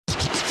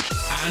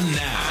And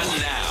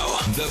now,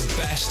 the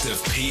best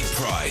of Pete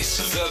Price.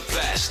 The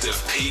best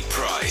of Pete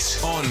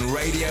Price on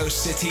Radio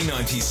City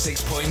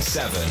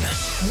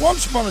 96.7.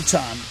 Once upon a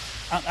time,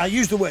 I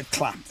used the word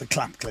clap, the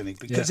clap clinic,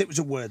 because it was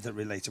a word that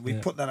related. We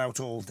put that out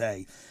all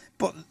day.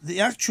 But the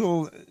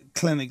actual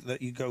clinic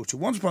that you go to,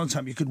 once upon a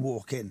time you could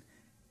walk in.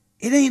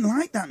 It ain't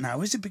like that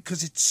now, is it?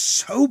 Because it's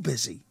so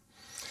busy.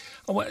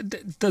 Oh, well,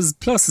 there's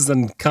pluses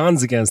and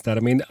cons against that. I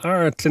mean,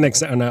 our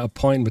clinics are now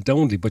appointment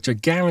only, but you're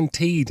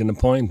guaranteed an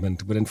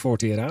appointment within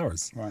 48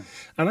 hours. Right.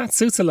 And that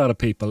suits a lot of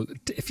people.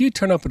 If you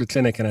turn up at a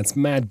clinic and it's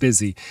mad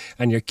busy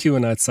and you're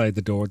queuing outside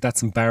the door,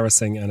 that's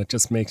embarrassing and it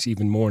just makes you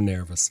even more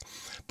nervous.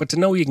 But to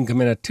know you can come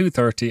in at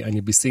 2:30 and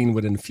you'll be seen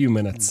within a few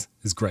minutes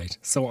is great.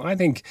 So I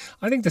think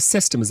the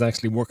system is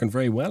actually working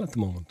very well at the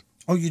moment.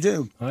 Oh, you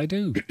do? I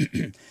do.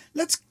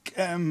 Let's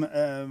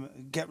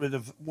get rid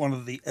of one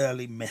of the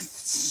early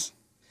myths.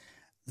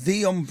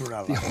 The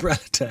umbrella. The umbrella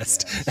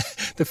test.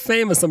 Yes. The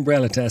famous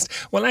umbrella test.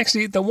 Well,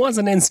 actually, there was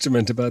an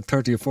instrument about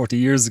 30 or 40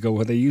 years ago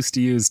where they used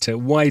to use to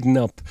widen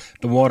up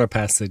the water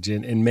passage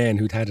in men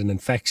who'd had an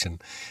infection.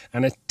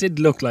 And it did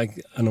look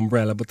like an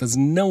umbrella, but there's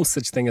no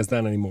such thing as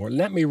that anymore.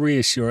 Let me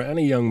reassure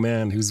any young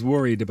man who's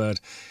worried about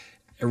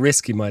a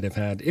risk he might have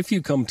had. If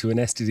you come to an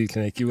STD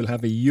clinic, you will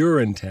have a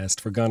urine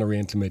test for gonorrhea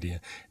and chlamydia.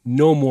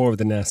 No more of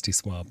the nasty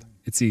swab.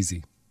 It's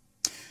easy.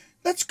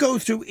 Let's go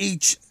through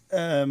each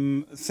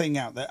thing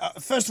out there.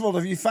 First of all,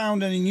 have you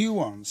found any new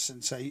ones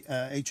since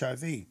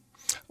HIV?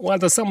 Well,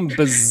 there's some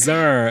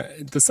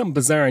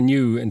bizarre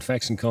new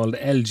infection called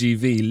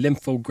LGV,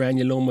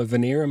 lymphogranuloma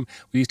venereum.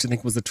 We used to think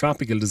it was a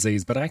tropical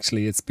disease, but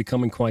actually it's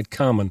becoming quite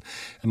common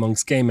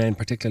amongst gay men,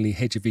 particularly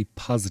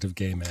HIV-positive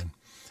gay men.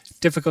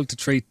 Difficult to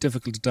treat,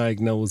 difficult to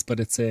diagnose, but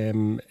it's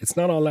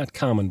not all that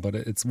common, but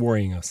it's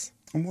worrying us.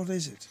 And what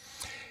is it?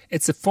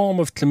 It's a form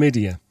of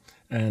chlamydia.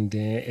 And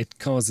it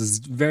causes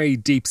very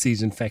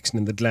deep-seated infection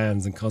in the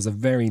glands and causes a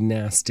very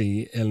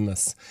nasty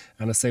illness.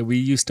 And I say we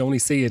used to only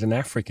see it in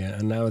Africa,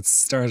 and now it's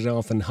started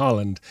off in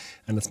Holland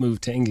and it's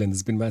moved to England.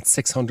 There's been about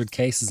 600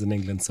 cases in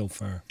England so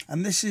far.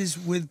 And this is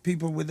with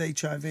people with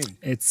HIV?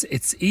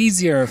 It's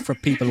easier for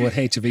people with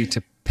HIV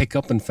to pick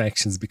up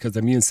infections because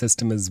their immune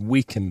system is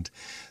weakened.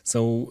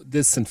 So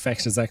this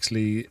infection has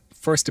actually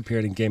first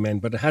appeared in gay men,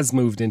 but it has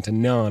moved into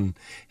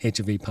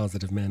non-HIV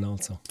positive men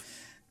also.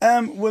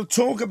 We'll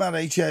talk about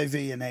HIV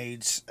and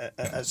AIDS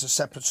as a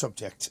separate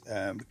subject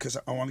because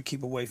I want to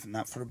keep away from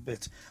that for a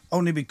bit,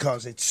 only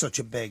because it's such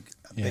a big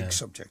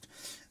subject.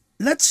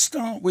 Let's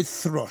start with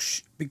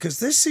thrush, because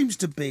this seems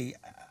to be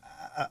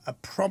a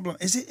problem.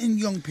 Is it in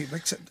young people?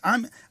 Except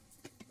I'm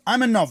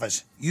a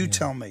novice. You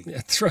tell me.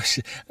 Thrush,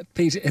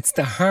 Pete, it's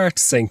the heart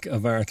sink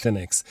of our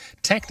clinics.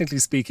 Technically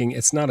speaking,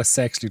 it's not a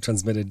sexually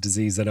transmitted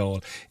disease at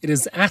all. It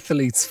is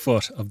athlete's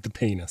foot of the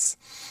penis.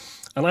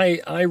 And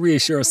I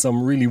reassure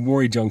some really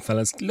worried young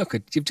fellas, look,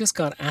 you've just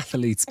got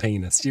athlete's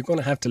penis. You're going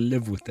to have to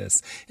live with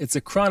this. It's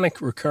a chronic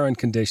recurrent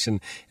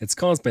condition. It's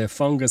caused by a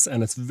fungus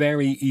and it's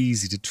very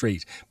easy to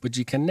treat, but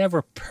you can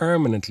never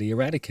permanently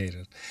eradicate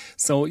it.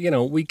 So,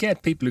 we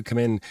get people who come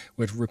in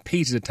with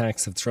repeated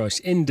attacks of thrush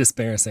in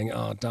despair saying,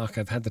 oh, doc,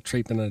 I've had the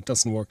treatment and it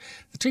doesn't work.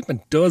 The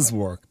treatment does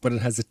work, but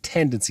it has a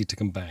tendency to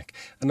come back.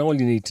 And all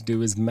you need to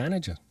do is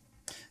manage it.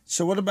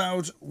 So what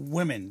about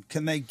women?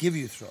 Can they give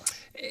you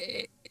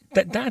thrush?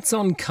 That's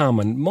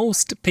uncommon.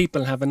 Most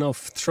people have enough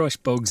thrush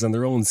bugs on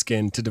their own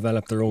skin to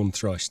develop their own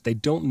thrush. They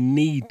don't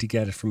need to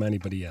get it from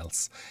anybody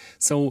else.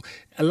 So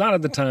a lot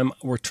of the time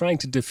we're trying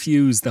to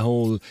diffuse the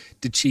whole,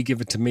 did she give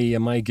it to me,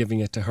 am I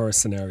giving it to her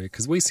scenario?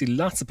 Because we see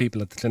lots of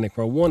people at the clinic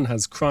where one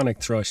has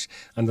chronic thrush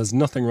and there's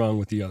nothing wrong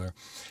with the other.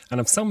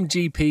 And if some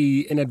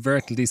GP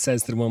inadvertently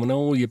says to the woman,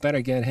 oh, you better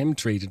get him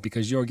treated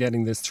because you're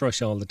getting this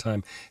thrush all the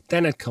time,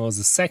 then it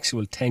causes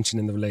sexual tension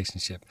in the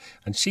relationship.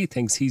 And she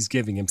thinks he's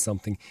giving him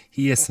something.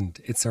 He isn't.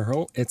 It's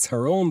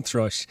her own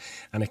thrush,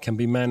 and it can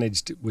be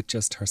managed with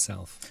just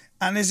herself.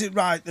 And is it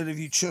right that if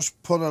you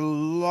just put a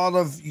lot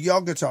of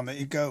yogurt on it,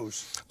 it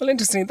goes? Well,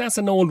 interesting. That's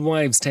an old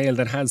wives' tale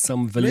that has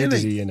some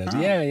validity in it. Oh.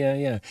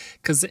 Yeah.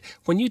 Because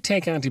when you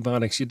take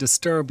antibiotics, you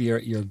disturb your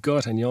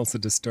gut and you also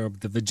disturb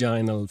the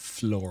vaginal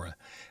flora.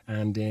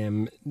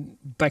 And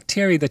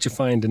bacteria that you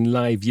find in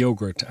live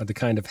yogurt are the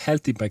kind of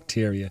healthy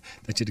bacteria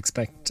that you'd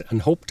expect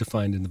and hope to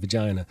find in the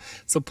vagina.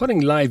 So putting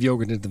live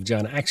yogurt into the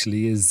vagina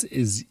actually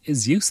is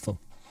useful.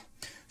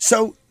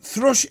 So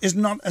thrush is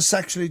not a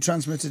sexually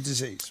transmitted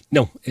disease?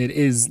 No, it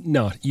is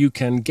not. You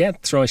can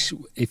get thrush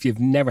if you've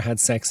never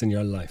had sex in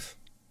your life.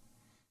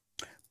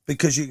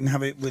 Because you can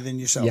have it within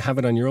yourself? You have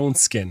it on your own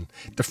skin.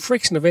 The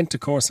friction of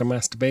intercourse or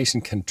masturbation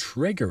can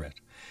trigger it,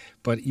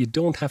 but you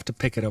don't have to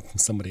pick it up from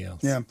somebody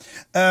else. Yeah.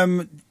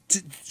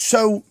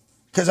 So,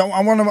 because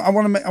I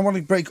want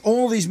to break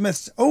all these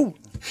myths. Oh,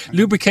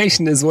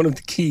 lubrication is one of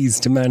the keys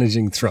to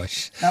managing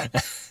thrush. Now,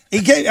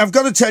 I've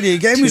got to tell you, he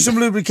gave me some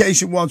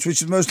lubrication once, which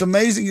is the most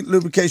amazing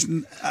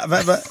lubrication I've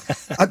ever.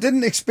 I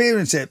didn't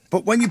experience it,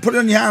 but when you put it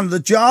on your hand, the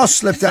jar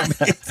slipped out.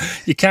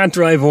 You can't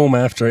drive home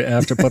after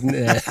putting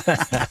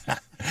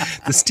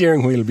the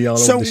steering wheel will be all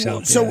over the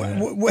shop.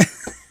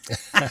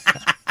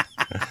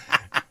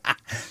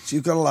 So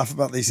you've got to laugh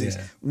about these things.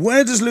 Yeah.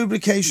 Where does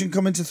lubrication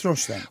come into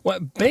thrush then? Well,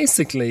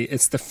 basically,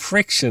 it's the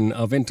friction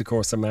of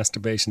intercourse or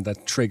masturbation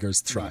that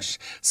triggers thrush.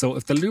 Right. So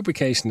if the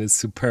lubrication is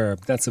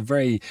superb, that's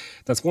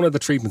one of the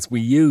treatments we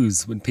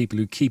use when people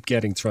who keep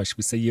getting thrush.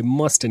 We say you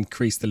must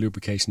increase the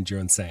lubrication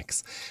during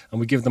sex.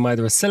 And we give them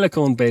either a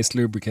silicone-based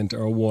lubricant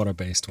or a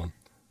water-based one.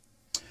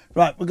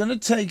 Right, we're going to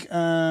take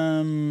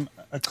a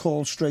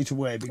call straight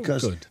away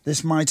because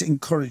this might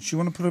encourage... Do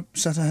you want to put a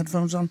set of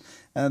headphones on?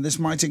 This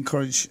might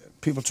encourage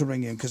people to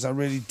ring in because I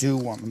really do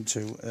want them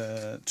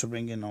to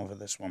ring in over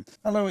this one.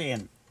 Hello,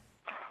 Ian.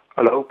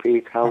 Hello,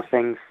 Pete. How's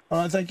things? All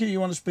right, thank you. You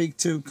want to speak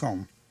to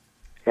Colm?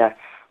 Yeah.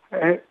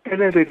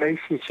 In a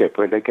relationship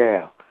with a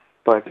girl,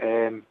 but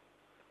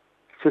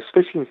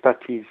suspicions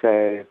that she's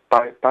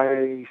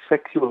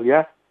bisexual,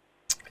 yeah?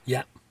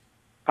 Yeah.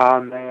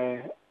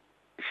 And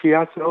she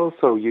has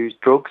also used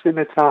drugs in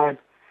the time.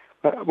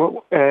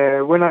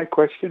 When I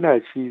question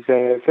her, she's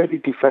very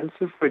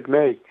defensive with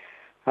me.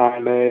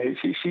 And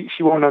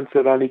she won't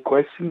answer any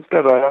questions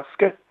that I ask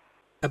her.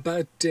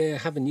 About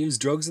having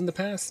used drugs in the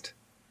past?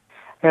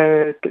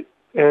 My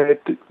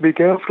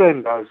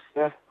girlfriend has,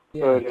 yeah.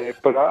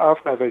 But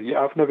I've never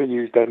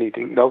used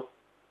anything, no.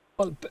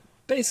 Well,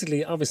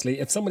 basically, obviously,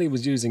 if somebody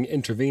was using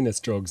intravenous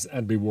drugs,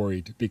 I'd be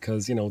worried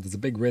because, there's a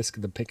big risk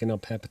of them picking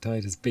up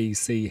hepatitis B,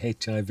 C,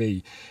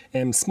 HIV.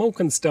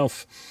 Smoking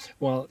stuff,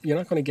 well, you're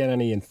not going to get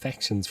any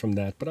infections from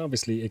that, but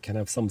obviously it can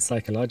have some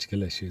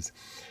psychological issues.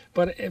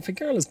 But if a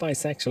girl is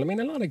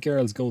bisexual, a lot of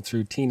girls go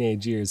through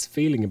teenage years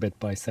feeling a bit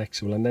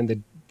bisexual and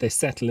then they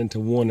settle into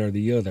one or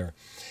the other.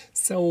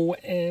 So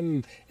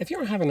if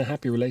you're having a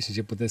happy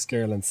relationship with this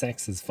girl and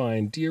sex is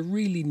fine, do you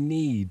really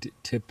need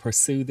to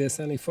pursue this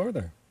any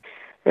further?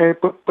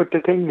 But the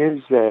thing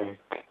is,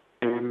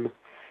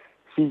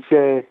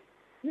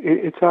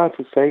 it's hard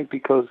to say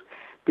because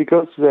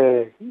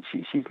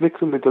she's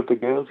mixing with other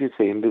girls, you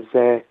see, and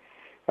there's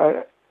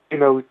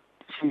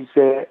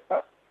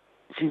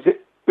she's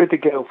with a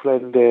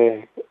girlfriend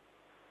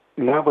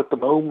now at the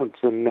moment,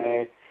 and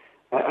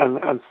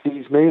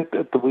sees me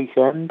at the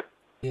weekend.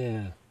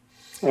 Yeah.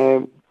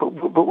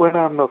 But when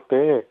I'm not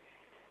there,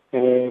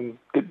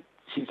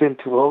 she's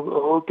into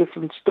all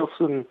different stuff,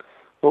 and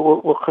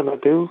what can I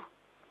do?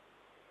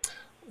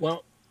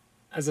 Well,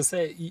 as I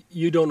say,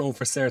 you don't know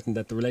for certain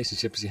that the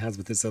relationship she has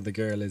with this other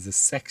girl is a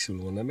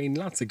sexual one.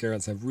 Lots of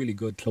girls have really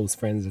good close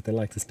friends that they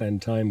like to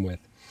spend time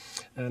with.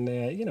 And,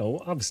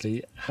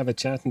 obviously have a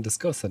chat and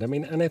discuss it.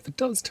 And if it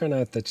does turn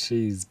out that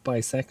she's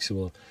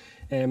bisexual,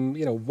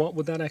 what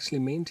would that actually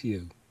mean to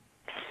you?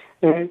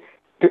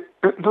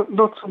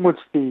 Not so much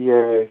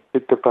the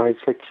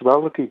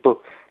bisexuality,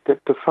 but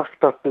the fact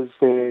that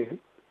there's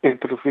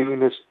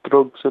intravenous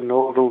drugs and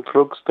oral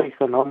drugs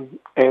taken on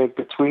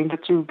between the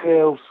two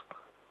girls.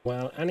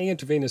 Well, any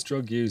intravenous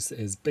drug use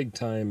is big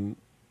time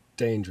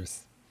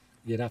dangerous.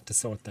 You'd have to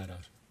sort that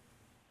out.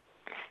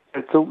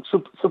 And so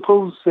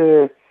suppose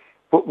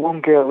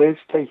one girl is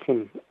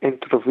taking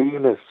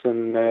intravenous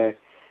and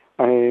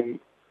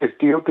is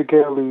the other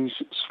girl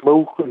who's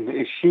smoking,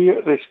 is she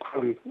at risk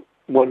from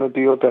one or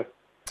the other?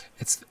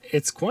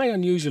 It's quite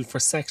unusual for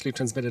sexually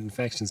transmitted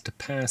infections to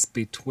pass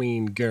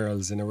between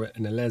girls in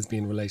a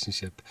lesbian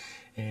relationship,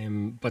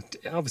 but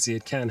obviously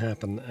it can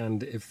happen.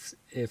 And if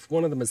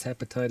one of them is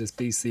hepatitis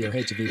B, C, or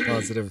HIV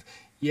positive,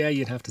 yeah,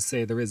 you'd have to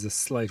say there is a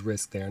slight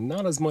risk there.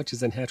 Not as much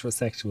as in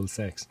heterosexual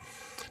sex,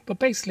 but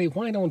basically,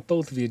 why don't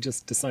both of you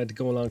just decide to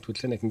go along to a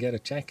clinic and get a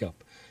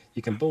checkup?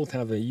 You can both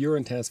have a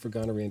urine test for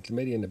gonorrhea and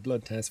chlamydia and a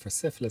blood test for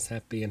syphilis,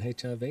 Hep B, and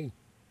HIV.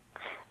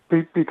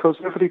 Because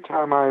every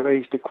time I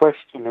raise the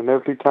question and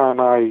every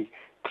time I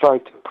try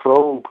to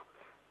probe,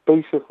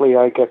 basically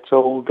I get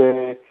told,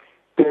 there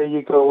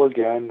you go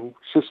again,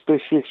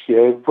 suspicious,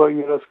 yeah, why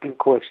you're asking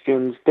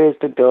questions, there's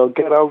the dog,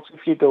 get out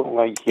if you don't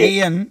like it.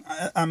 Ian,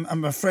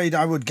 I'm afraid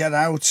I would get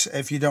out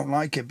if you don't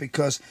like it,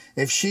 because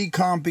if she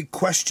can't be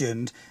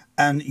questioned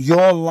and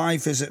your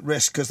life is at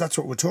risk, because that's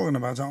what we're talking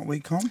about, aren't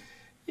we, Colm?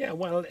 Yeah,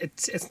 well,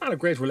 it's not a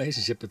great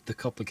relationship if the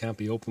couple can't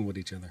be open with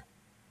each other.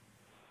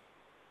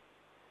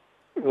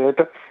 Yeah,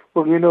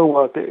 well, you know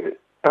what?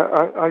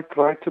 I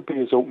try to be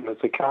as open as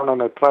I can,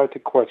 and I try to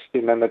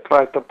question, and I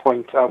try to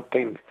point out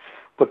things.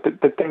 But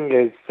the thing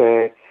is,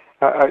 the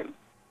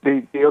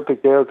other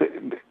girl,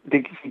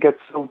 she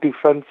gets so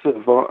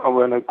defensive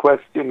when I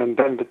question, and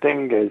then the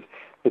thing is,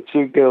 the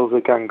two girls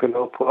are ganging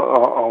up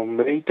on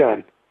me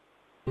then.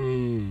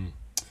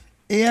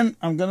 Ian,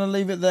 I'm going to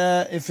leave it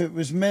there. If it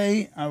was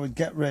me, I would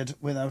get rid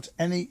without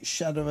any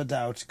shadow of a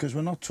doubt, because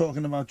we're not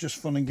talking about just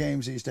fun and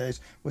games these days.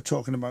 We're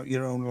talking about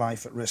your own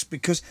life at risk,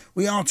 because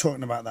we are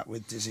talking about that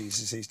with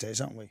diseases these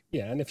days, aren't we?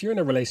 Yeah, and if you're in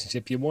a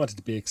relationship, you want it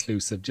to be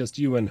exclusive, just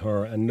you and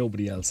her and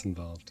nobody else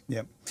involved.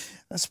 Yep.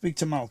 Let's speak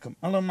to Malcolm.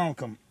 Hello,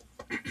 Malcolm.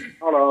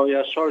 Hello,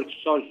 yeah, sorry to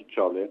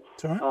trouble you.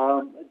 It's all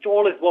right.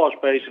 All it was,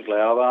 basically,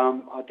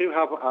 I do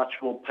have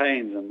actual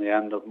pains in the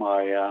end of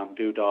my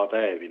doodah,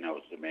 if you know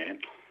what I mean.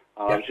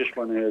 I was just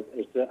wondering,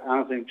 is there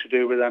anything to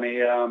do with any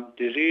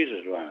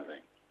diseases or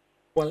anything?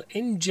 Well,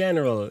 in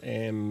general,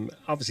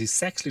 obviously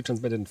sexually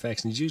transmitted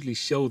infections usually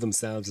show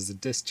themselves as a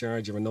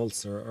discharge or an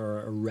ulcer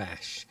or a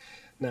rash.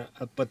 Now,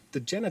 but the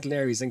genital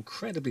area is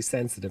incredibly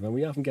sensitive, and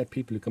we often get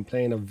people who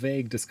complain of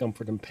vague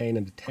discomfort and pain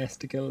in the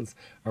testicles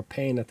or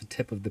pain at the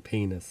tip of the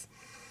penis.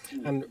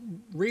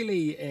 And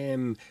really,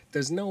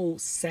 there's no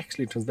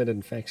sexually transmitted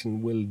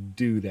infection will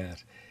do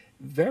that.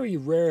 Very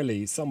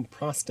rarely, some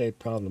prostate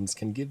problems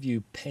can give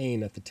you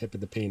pain at the tip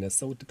of the penis.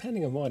 So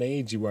depending on what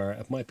age you are,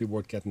 it might be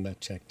worth getting that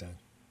checked out.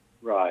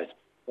 Right.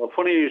 Well,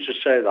 funny you should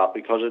say that,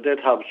 because I did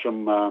have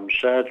some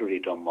surgery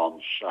done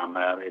once,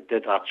 and it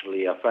did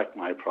actually affect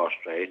my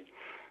prostate.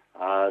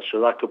 So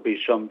that could be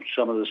some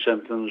of the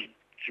symptoms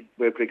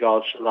with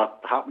regards to that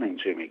happening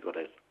to me, could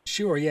it?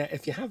 Sure, yeah.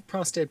 If you have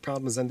prostate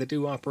problems and they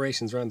do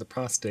operations around the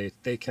prostate,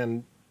 they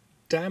can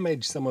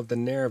damage some of the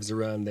nerves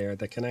around there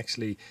that can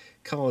actually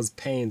cause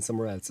pain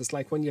somewhere else. It's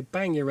like when you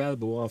bang your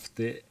elbow off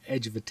the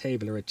edge of a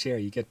table or a chair,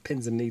 you get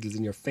pins and needles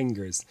in your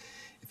fingers.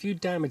 If you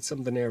damage some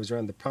of the nerves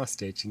around the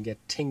prostate, you can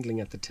get tingling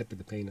at the tip of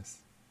the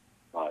penis.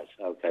 Right,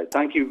 okay.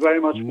 Thank you very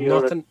much for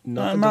nothing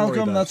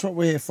Malcolm, that's what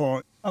we're here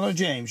for. Hello,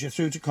 James. You're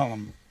through to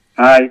Colm.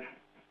 Hi.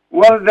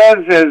 What it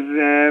does is,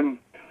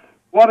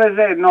 what is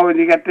it, when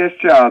you get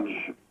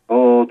discharged,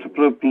 or to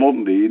put it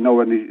bluntly,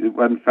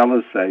 when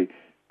fellas say,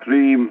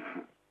 cream,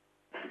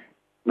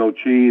 no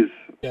cheese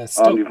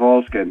on your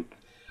foreskin.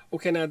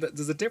 Okay, now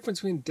there's a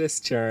difference between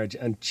discharge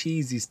and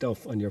cheesy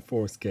stuff on your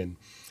foreskin.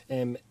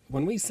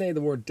 When we say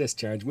the word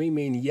discharge, we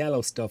mean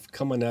yellow stuff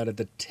coming out of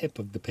the tip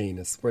of the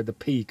penis, where the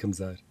pee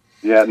comes out.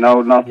 Yeah,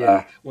 no, not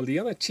that. Well, the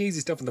other cheesy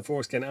stuff in the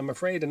foreskin, I'm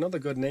afraid another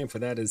good name for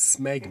that is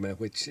smegma,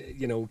 which,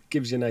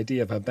 gives you an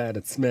idea of how bad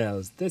it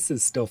smells. This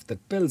is stuff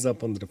that builds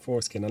up under the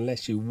foreskin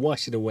unless you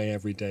wash it away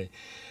every day.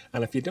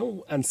 And if you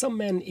don't, and some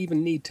men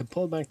even need to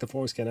pull back the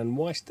foreskin and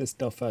wash this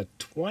stuff out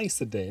twice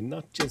a day,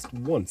 not just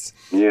once.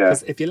 Yeah.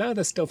 Because if you allow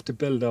this stuff to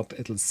build up,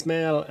 it'll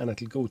smell and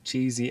it'll go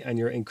cheesy, and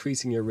you're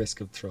increasing your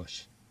risk of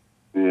thrush.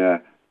 Yeah.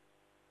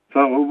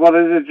 So what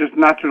is it, just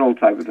natural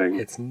type of thing?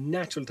 It's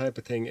natural type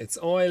of thing. It's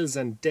oils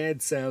and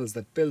dead cells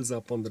that builds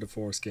up under the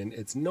foreskin.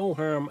 It's no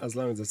harm as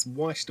long as it's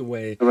washed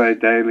away. Right,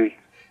 daily.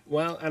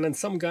 Well, and in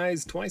some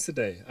guys, twice a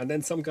day. And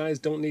then some guys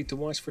don't need to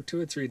wash for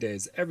 2 or 3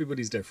 days.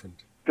 Everybody's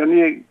different. Can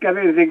you get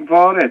anything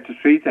for it to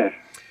treat it?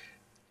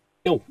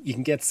 No, you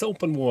can get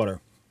soap and water.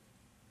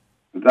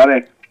 Is that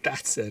it?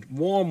 That's it.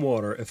 Warm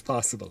water, if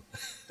possible.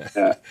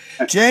 Yeah.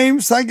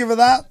 James, thank you for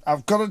that.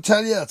 I've got to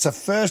tell you, that's the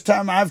first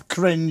time I've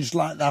cringed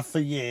like that for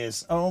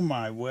years. Oh,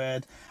 my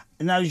word.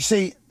 Now, you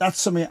see,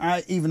 that's something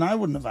I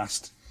wouldn't have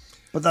asked.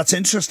 But that's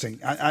interesting.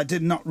 I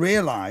did not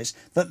realise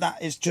that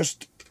is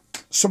just...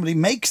 Somebody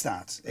makes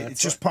that.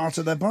 It's just part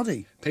of their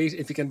body. Pete,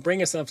 if you can bring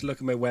yourself to look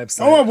at my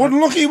website. Oh, I wouldn't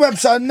look at your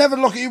website. I'd never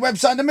look at your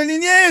website in a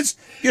million years.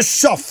 You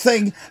soft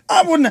thing.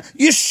 I wouldn't.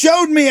 You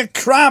showed me a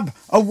crab,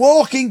 a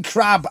walking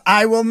crab.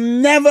 I will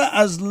never,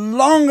 as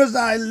long as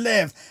I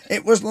live.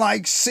 It was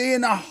like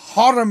seeing a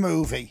horror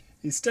movie.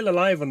 He's still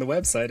alive on the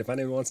website if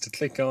anyone wants to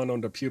click on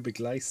under pubic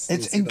lice.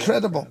 It's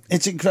incredible.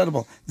 It's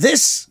incredible.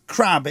 This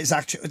crab is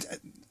actually...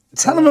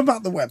 Tell him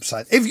about the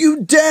website. If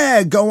you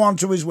dare go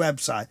onto his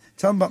website,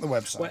 tell him about the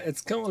website. Well,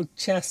 it's called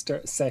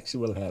Chester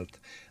Sexual Health.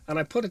 And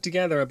I put it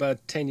together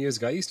about 10 years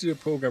ago. I used to do a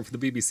programme for the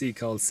BBC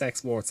called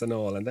Sex, Warts and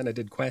All, and then I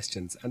did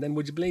questions. And then,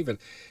 would you believe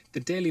it, the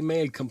Daily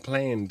Mail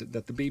complained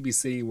that the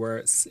BBC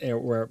were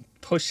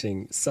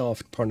pushing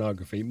soft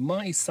pornography.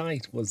 My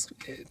site was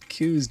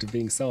accused of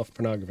being soft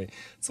pornography.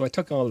 So I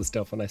took all the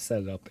stuff and I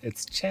set it up.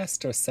 It's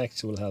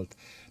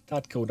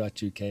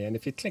chestersexualhealth.co.uk. And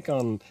if you click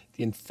on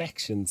the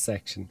infection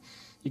section,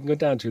 you can go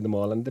down through them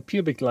all, and the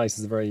pubic lice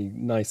is a very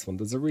nice one.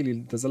 There's a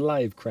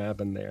live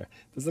crab in there.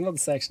 There's another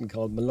section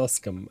called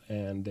molluscum,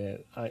 and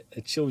it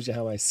shows you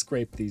how I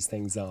scrape these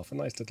things off. A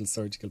nice little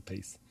surgical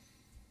piece.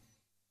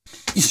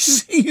 You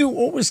see, you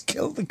always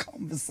kill the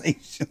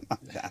conversation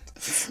like that.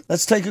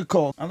 Let's take a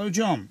call. Hello,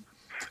 John.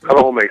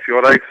 Hello, mate. You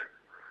all right?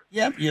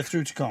 Yep, you're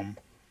through to Colm.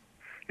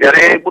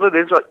 Yeah, what it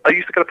is, I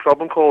used to get a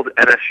problem called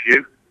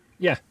NSU.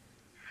 Yeah.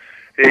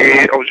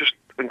 I was just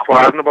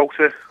inquiring about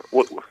it.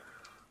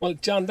 Well,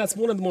 John, that's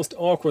one of the most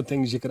awkward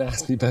things you could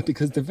ask me about,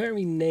 because the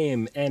very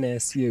name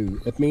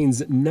NSU, it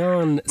means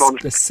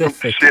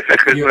non-specific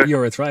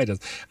urethritis.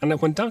 And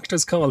when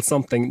doctors call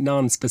something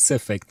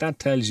non-specific, that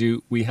tells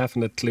you we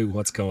haven't a clue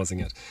what's causing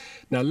it.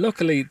 Now,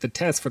 luckily, the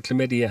tests for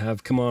chlamydia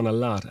have come on a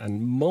lot,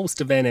 and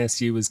most of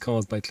NSU is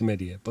caused by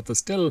chlamydia. But there's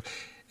still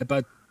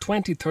about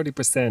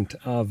 20-30%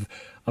 of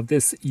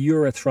this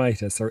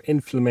urethritis or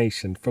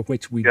inflammation for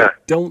which we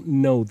don't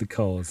know the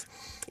cause.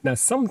 Now,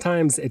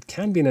 sometimes it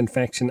can be an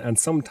infection, and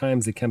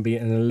sometimes it can be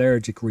an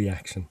allergic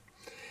reaction.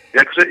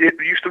 Yeah, because it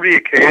used to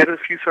reoccur a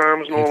few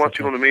times and all that,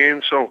 you know what I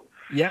mean? So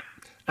yeah,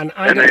 and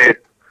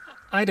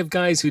I'd have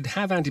guys who'd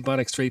have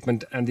antibiotics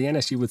treatment, and the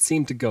NSU would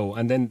seem to go,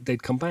 and then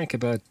they'd come back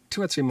about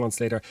 2 or 3 months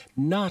later,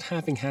 not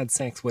having had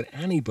sex with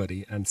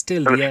anybody, and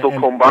still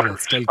come back.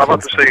 I've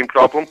had the same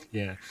problem.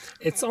 Yeah,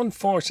 it's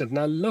unfortunate.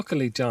 Now,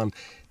 luckily, John,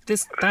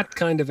 that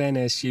kind of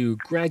NSU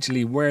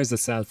gradually wears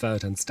itself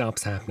out and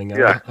stops happening.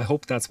 And I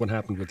hope that's what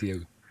happened with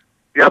you.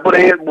 Yeah, but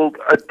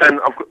then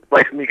I've got,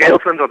 like, my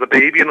girlfriend had a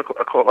baby, and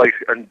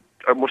and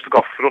I must have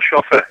got thrush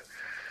off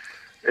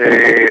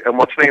it. And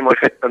what's the name,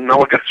 and now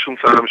I get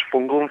sometimes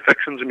fungal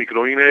infections in my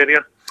groin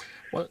area.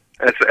 Well,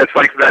 it's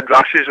like red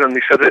rashes, and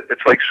they said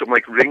it's like something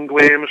like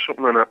ringworm or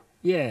something in it.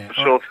 Yeah,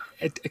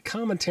 a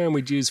common term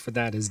we'd use for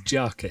that is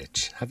jock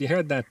itch. Have you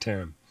heard that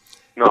term?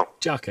 No.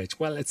 Jock itch.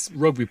 Well, it's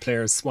rugby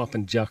players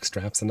swapping jock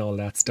straps and all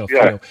that stuff.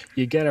 Yeah.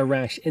 You get a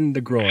rash in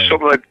the groin.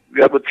 Something like,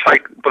 yeah, but it's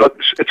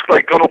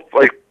like gone up,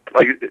 like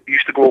it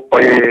used to go up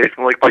by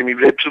my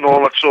ribs and all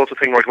that sort of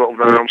thing, like little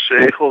round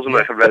circles and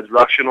like a red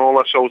rash and all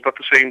that. So is that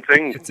the same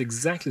thing? It's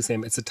exactly the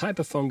same. It's a type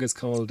of fungus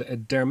called a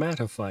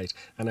dermatophyte,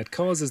 and it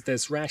causes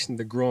this rash in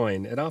the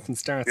groin. It often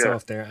starts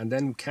off there and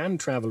then can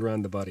travel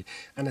around the body,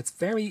 and it's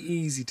very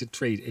easy to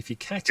treat if you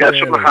catch it early.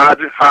 Yeah,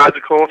 something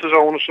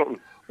hydrocortisone or something.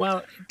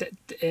 Well,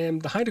 the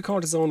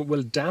hydrocortisone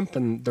will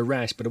dampen the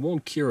rash, but it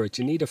won't cure it.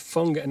 You need an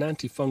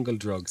antifungal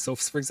drug. So,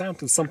 for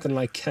example, something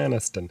like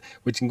Canesten,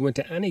 which you can go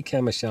into any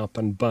chemist shop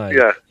and buy.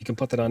 Yeah. You can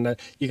put that on that.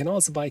 You can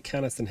also buy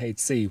Canesten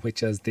HC, which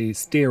has the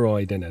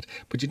steroid in it.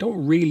 But you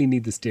don't really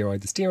need the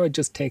steroid. The steroid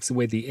just takes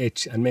away the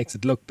itch and makes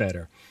it look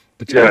better.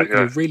 But you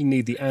really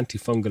need the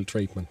antifungal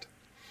treatment.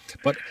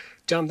 But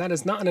John, that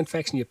is not an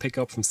infection you pick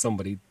up from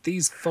somebody.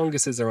 These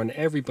funguses are on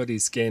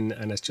everybody's skin,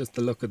 and it's just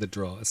the look of the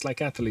draw. It's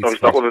like athlete's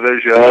foot. That's what it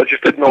is, yeah. I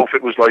just didn't know if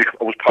it was like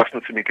I was passing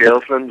it to my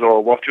girlfriend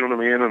or what, you know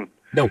what I mean?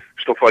 And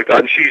stuff like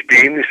that. And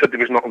they said there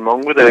was nothing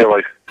wrong with her,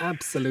 like.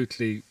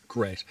 Absolutely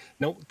great.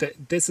 No,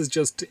 this is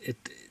just it.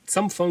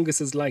 Some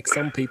funguses like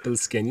some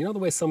people's skin. You know the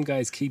way some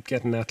guys keep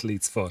getting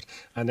athlete's foot,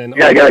 and then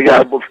then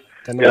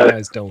other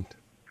guys don't.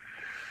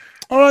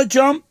 All right,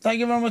 John. Thank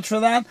you very much for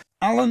that.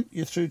 Alan,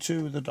 you're through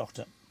to the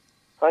doctor.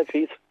 Hi,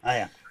 Pete.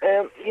 Hiya.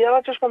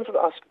 I just wanted to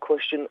ask a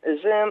question. Is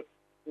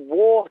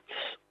warts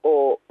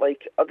are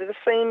they the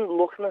same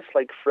looking as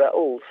like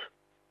freckles?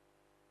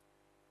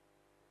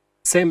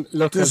 Same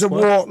look. Does a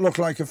wart look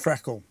like a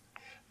freckle?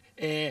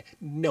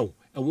 No.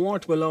 A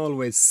wart will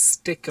always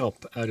stick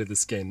up out of the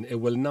skin. It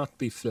will not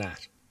be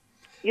flat.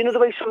 You know the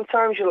way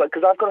sometimes you're like,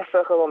 because I've got a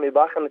freckle on my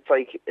back and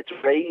it's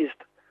raised.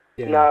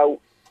 Yeah. Now,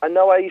 I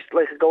know I used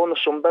to go on the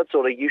sunbeds,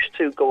 or I used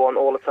to go on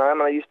all the time,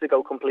 and I used to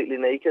go completely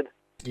naked.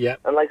 Yeah.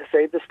 And like I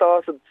say, there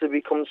started to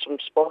become some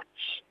spots,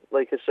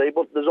 like I say,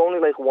 but there's only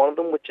like one of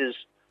them which is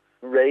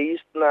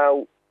raised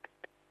now.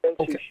 I'm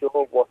not too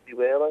sure what they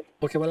were like.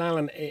 Okay, well,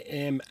 Alan,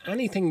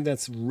 anything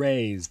that's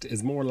raised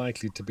is more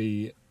likely to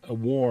be a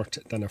wart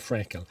than a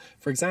freckle.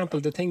 For example,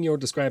 the thing you're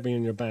describing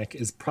on your back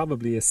is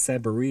probably a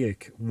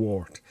seborrheic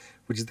wart,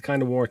 which is the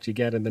kind of wart you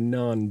get in the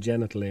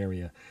non-genital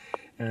area.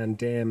 And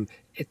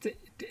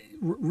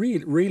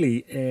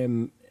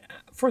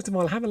first of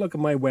all, have a look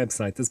at my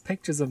website. There's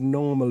pictures of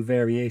normal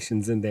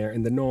variations in there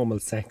in the normal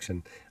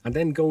section. And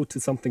then go to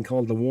something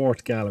called the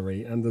wart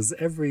gallery. And there's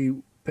every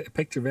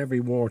picture of every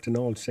wart in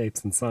all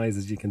shapes and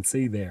sizes you can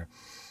see there.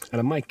 And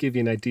it might give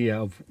you an idea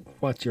of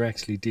what you're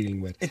actually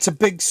dealing with. It's a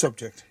big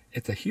subject.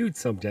 It's a huge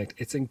subject.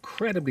 It's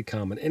incredibly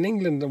common. In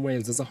England and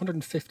Wales, there's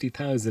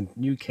 150,000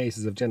 new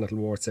cases of genital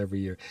warts every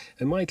year.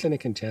 In my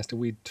clinic in Chester,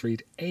 we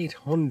treat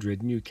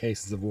 800 new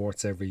cases of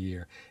warts every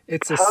year.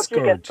 It's a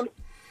scourge.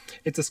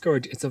 It's a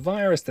scourge. It's a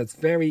virus that's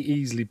very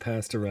easily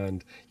passed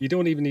around. You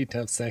don't even need to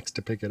have sex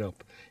to pick it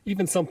up.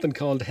 Even something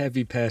called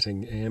heavy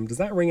petting. Does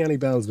that ring any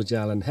bells with you,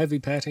 Alan? Heavy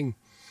petting?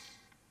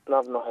 No,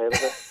 I've not heard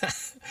of it.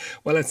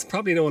 Well, it's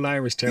probably an old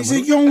Irish term. He's a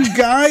young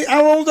guy.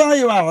 How old are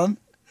you, Alan?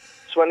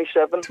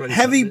 27.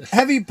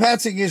 Heavy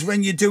petting is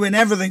when you're doing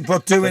everything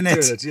but doing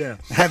it. Yeah.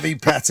 Heavy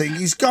petting.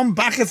 He's gone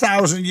back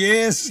 1,000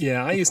 years.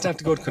 Yeah, I used to have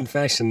to go to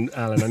confession,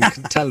 Alan, and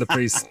tell the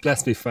priest,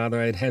 bless me, Father,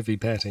 I had heavy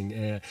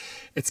petting.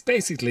 It's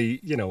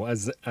basically,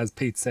 as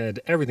Pete said,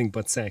 everything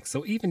but sex.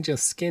 So even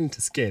just skin to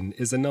skin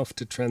is enough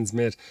to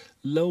transmit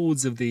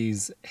loads of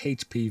these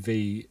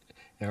HPV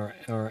or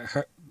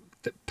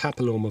the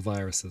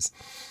papillomaviruses.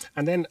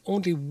 And then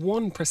only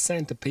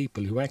 1% of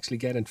people who actually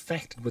get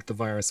infected with the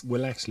virus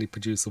will actually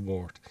produce a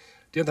wart.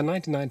 The other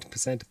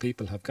 99% of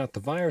people have got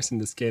the virus in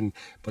the skin,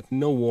 but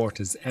no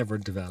wart is ever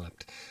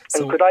developed.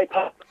 So, and could I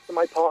pass it to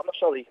my partner,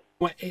 sorry?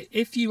 Well,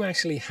 if you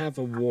actually have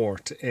a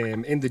wart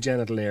in the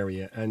genital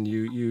area and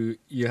you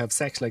have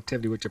sexual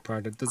activity with your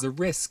partner, there's a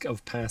risk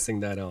of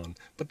passing that on.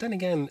 But then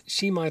again,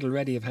 she might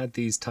already have had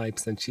these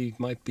types and she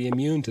might be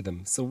immune to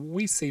them. So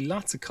we see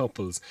lots of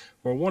couples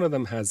where one of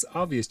them has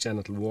obvious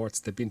genital warts,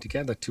 they've been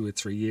together 2 or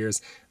 3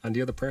 years, and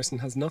the other person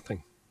has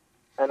nothing.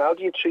 And how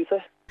do you treat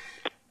it?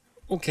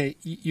 Okay,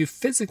 you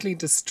physically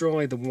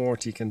destroy the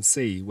wart you can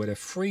see with a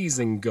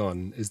freezing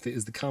gun is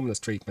the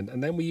commonest treatment.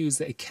 And then we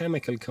use a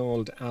chemical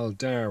called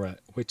Aldara,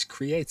 which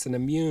creates an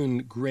immune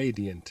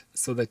gradient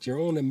so that your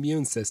own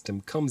immune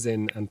system comes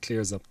in and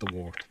clears up the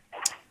wart.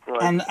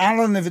 Right. And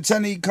Alan, if it's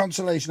any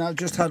consolation, I've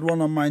just had one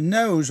on my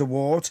nose, a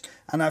wart,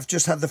 and I've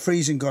just had the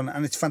freezing gun,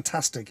 and it's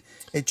fantastic.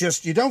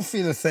 You don't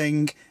feel a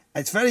thing.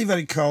 It's very,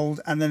 very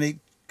cold, and then it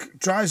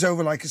dries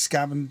over like a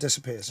scab and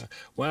disappears.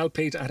 Well,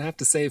 Pete, I'd have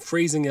to say,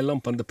 freezing a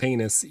lump on the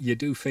penis, you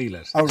do feel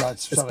it. Oh, right.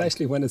 Sorry.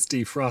 Especially when it's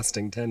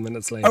defrosting 10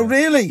 minutes later. Oh,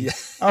 really? Yeah.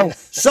 Oh,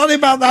 sorry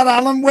about that,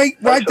 Alan. Wait,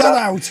 write that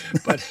out.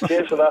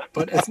 Cheers for that.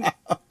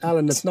 But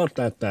Alan, it's not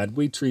that bad.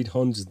 We treat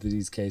hundreds of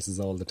these cases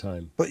all the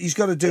time. But he's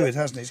got to do it,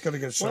 hasn't he? He's got to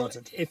get it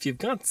sorted. Well, if you've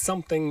got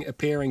something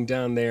appearing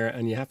down there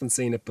and you haven't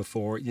seen it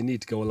before, you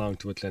need to go along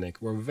to a clinic.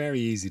 We're very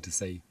easy to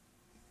see.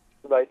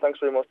 Right, thanks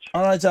very much.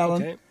 All right,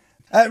 Alan. Okay.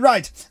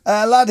 Right,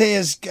 a lad here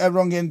has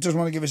rung in, doesn't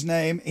want to give his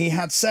name. He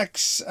had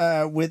sex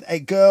with a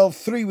girl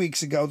 3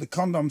 weeks ago. The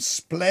condom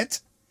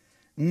split.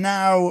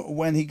 Now,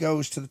 when he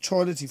goes to the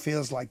toilet, he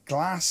feels like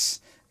glass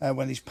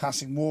when he's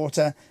passing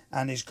water,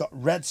 and he's got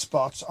red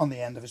spots on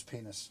the end of his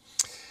penis.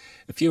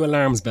 A few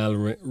alarms bell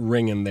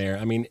ringing there.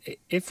 I mean,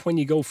 if when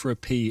you go for a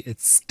pee,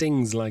 it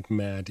stings like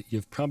mad,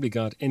 you've probably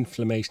got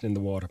inflammation in the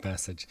water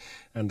passage.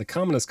 And the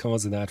commonest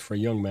cause of that for a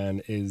young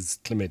man is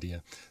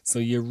chlamydia. So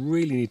you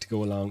really need to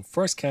go along.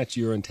 First catch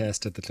urine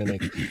test at the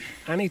clinic.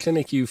 Any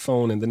clinic you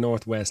phone in the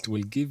Northwest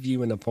will give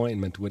you an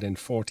appointment within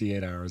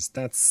 48 hours.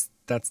 That's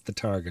the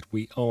target.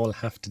 We all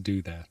have to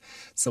do that.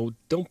 So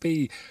don't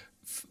be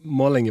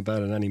mulling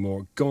about it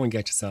anymore. Go and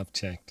get yourself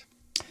checked.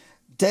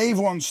 Dave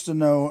wants to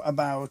know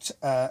about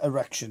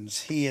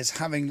erections. He is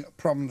having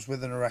problems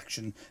with an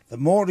erection. The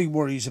more he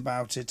worries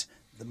about it,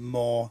 the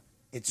more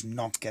it's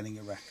not getting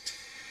erect.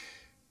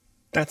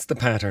 That's the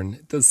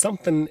pattern. There's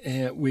something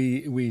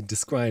we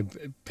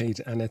describe,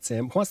 Pete, and it's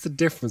what's the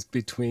difference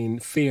between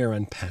fear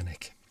and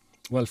panic?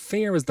 Well,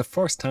 fear is the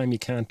first time you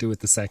can't do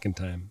it the second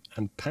time,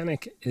 and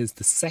panic is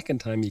the second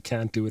time you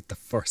can't do it the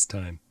first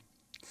time.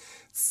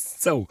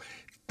 So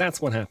that's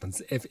what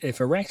happens.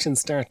 If erections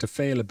start to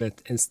fail a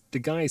bit, the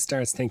guy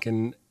starts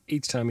thinking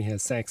each time he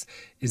has sex,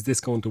 is this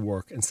going to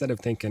work? Instead of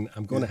thinking,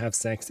 I'm going to have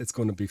sex, it's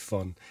going to be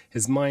fun.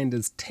 His mind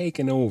is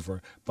taken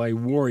over by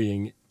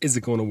worrying, is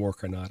it going to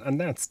work or not? And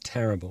that's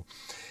terrible.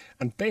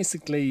 And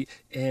basically,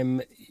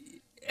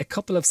 a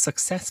couple of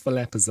successful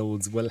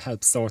episodes will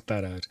help sort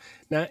that out.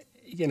 Now,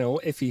 you know,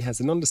 if he has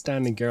an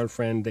understanding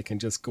girlfriend, they can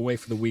just go away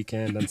for the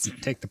weekend and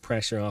take the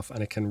pressure off,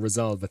 and it can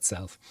resolve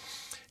itself.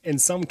 In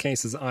some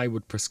cases, I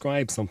would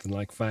prescribe something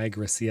like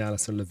Viagra,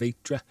 Cialis or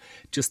Levitra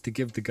just to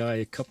give the guy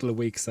a couple of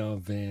weeks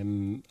of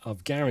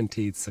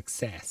guaranteed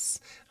success.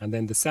 And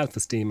then the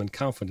self-esteem and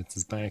confidence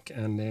is back,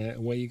 and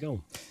away you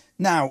go.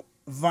 Now,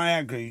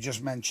 Viagra, you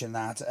just mentioned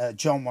that.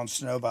 John wants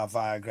to know about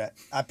Viagra.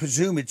 I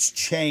presume it's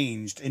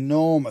changed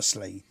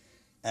enormously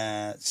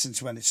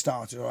since when it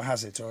started, or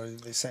has it, or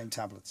the same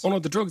tablets? Oh no,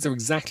 the drugs are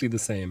exactly the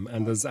same,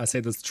 and there's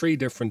 3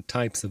 different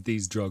types of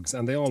these drugs,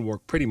 and they all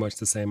work pretty much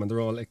the same, and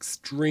they're all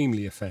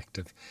extremely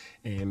effective.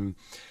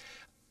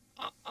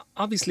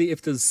 Obviously,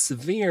 if there's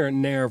severe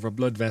nerve or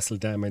blood vessel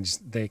damage,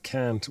 they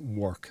can't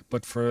work.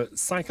 But for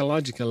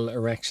psychological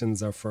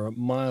erections or for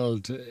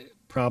mild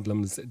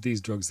problems, these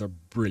drugs are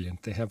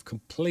brilliant. They have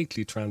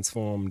completely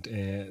transformed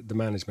the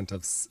management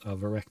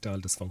of erectile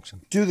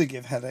dysfunction. Do they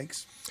give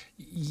headaches?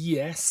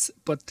 Yes,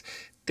 but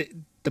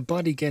the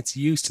body gets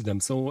used to them.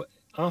 So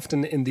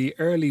often in the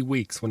early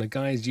weeks when a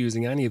guy is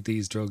using any of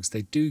these drugs,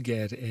 they do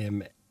get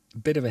a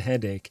bit of a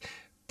headache,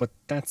 but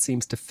that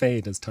seems to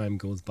fade as time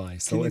goes by.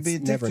 So it's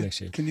never an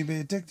issue. Can you be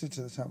addicted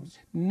to the tablets?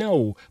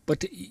 No,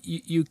 but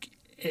you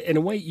in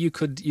a way, you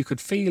could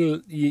feel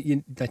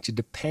that you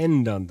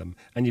depend on them,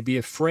 and you'd be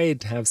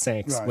afraid to have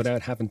sex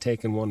without having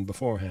taken one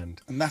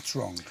beforehand. And that's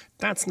wrong.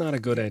 That's not a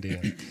good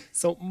idea.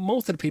 So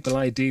most of the people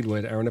I deal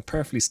with are in a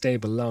perfectly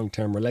stable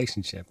long-term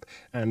relationship,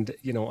 and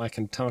you know I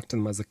can talk to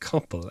them as a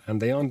couple,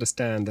 and they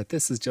understand that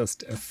this is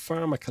just a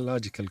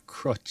pharmacological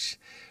crutch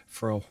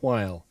for a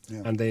while,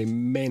 and they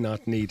may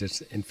not need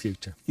it in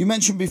future. You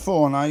mentioned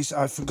before, and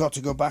I forgot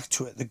to go back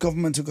to it. The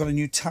government have got a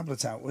new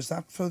tablet out. Was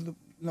that for the?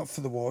 Not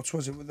for the warts,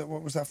 was it?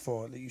 What was that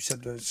for? That you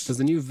said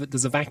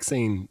there's a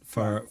vaccine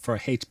for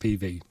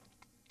HPV.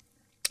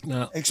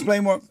 Now,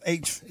 explain what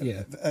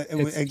again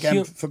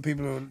for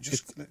people who are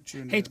just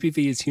tuning in.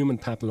 HPV is human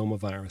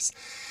papillomavirus,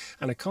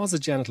 and it causes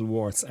genital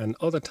warts, and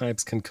other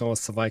types can cause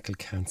cervical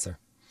cancer.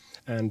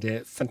 And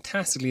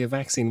fantastically, a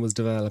vaccine was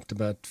developed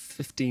about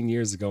 15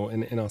 years ago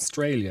in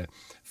Australia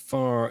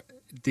for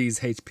these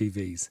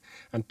HPVs,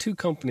 and 2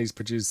 companies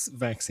produce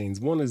vaccines.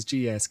 One is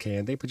GSK,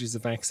 and they produce a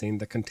vaccine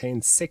that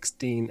contains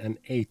 16 and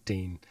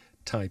 18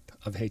 type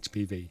of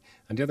HPV,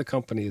 and the other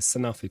company is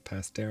Sanofi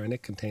Pasteur, and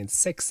it contains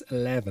 6,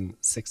 11,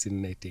 16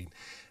 and 18,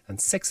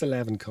 and 6,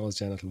 11 cause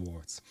genital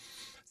warts.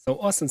 So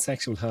us in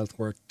sexual health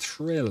were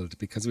thrilled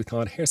because we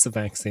thought, here's a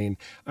vaccine,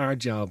 our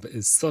job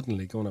is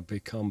suddenly going to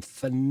become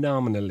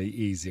phenomenally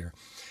easier.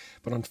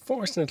 But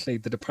unfortunately,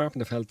 the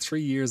Department of Health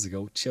 3 years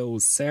ago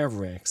chose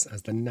Cervarix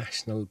as the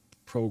national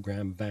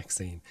program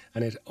vaccine,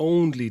 and it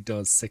only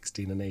does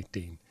 16 and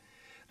 18.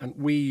 And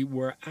we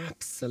were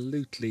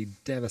absolutely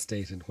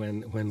devastated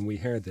when we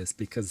heard this,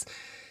 because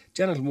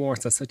genital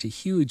warts are such a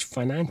huge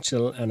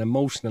financial and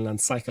emotional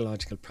and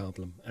psychological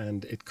problem,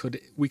 and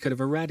we could have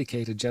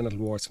eradicated genital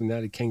warts from the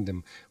United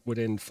Kingdom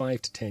within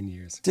 5 to 10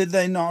 years. Did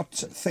they not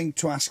think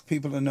to ask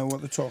people to know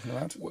what they're talking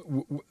about?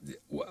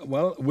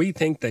 Well, we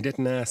think they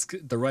didn't ask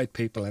the right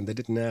people, and they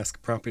didn't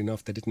ask properly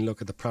enough. They didn't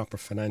look at the proper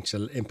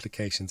financial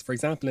implications. For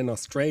example, in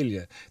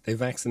Australia, they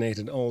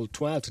vaccinated all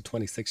 12 to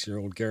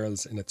 26-year-old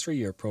girls in a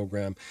 3-year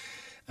programme.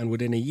 And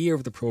within a year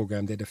of the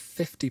programme, they had a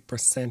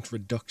 50%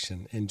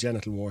 reduction in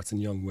genital warts in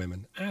young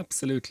women.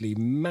 Absolutely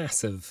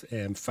massive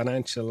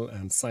financial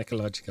and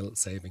psychological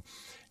saving.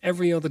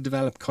 Every other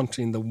developed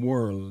country in the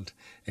world,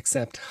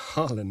 except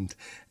Holland,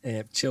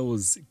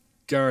 chose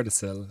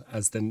Gardasil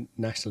as the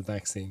national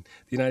vaccine.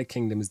 The United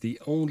Kingdom is the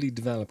only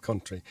developed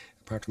country,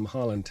 apart from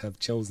Holland, to have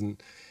chosen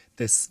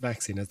this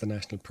vaccine as the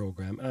national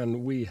programme,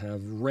 and we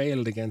have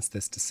railed against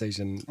this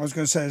decision. I was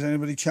going to say, has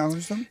anybody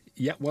challenged them?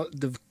 Yeah, well,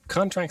 the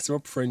contracts are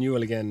up for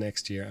renewal again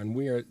next year, and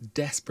we are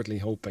desperately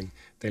hoping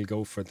they'll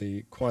go for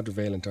the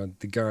quadrivalent or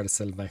the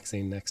Gardasil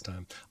vaccine next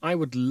time. I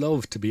would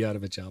love to be out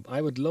of a job.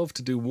 I would love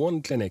to do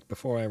one clinic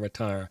before I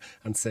retire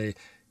and say,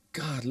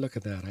 God, look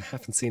at that, I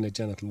haven't seen a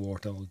genital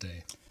wart all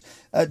day.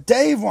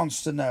 Dave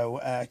wants to know,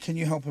 can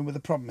you help him with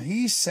a problem?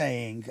 He's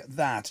saying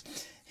that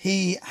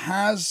he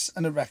has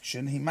an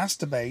erection, he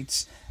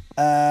masturbates,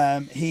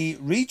 he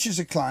reaches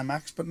a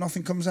climax, but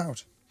nothing comes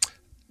out.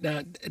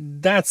 Now,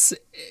 that's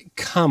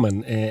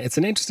common. It's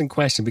an interesting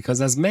question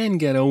because as men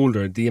get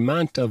older, the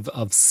amount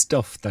of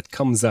stuff that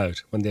comes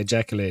out when they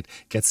ejaculate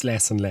gets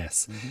less and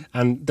less. Mm-hmm.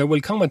 And there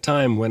will come a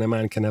time when a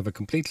man can have a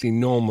completely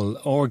normal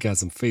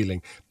orgasm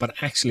feeling, but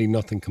actually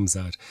nothing comes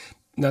out.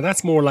 Now,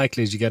 that's more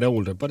likely as you get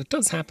older, but it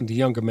does happen to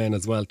younger men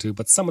as well too.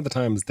 But some of the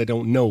times they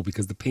don't know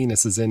because the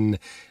penis is in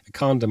a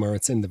condom or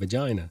it's in the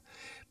vagina.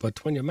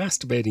 But when you're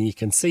masturbating, you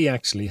can see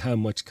actually how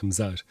much comes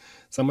out.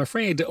 So I'm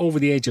afraid over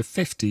the age of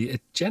 50,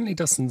 it generally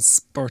doesn't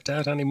spurt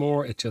out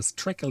anymore. It just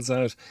trickles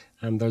out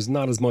and there's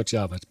not as much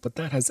of it. But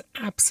that has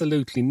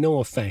absolutely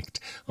no effect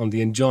on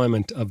the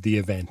enjoyment of the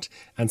event.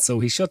 And so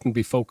he shouldn't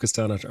be focused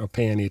on it or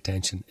pay any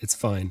attention. It's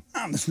fine.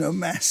 And there's no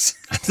mess.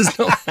 There's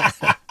no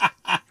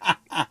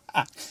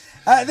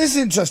This is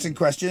an interesting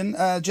question.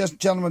 Just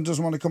gentleman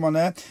doesn't want to come on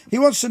there. He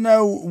wants to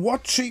know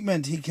what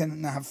treatment he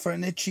can have for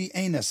an itchy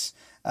anus.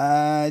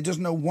 He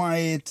doesn't know why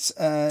it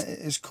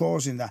is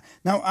causing that.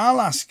 Now, I'll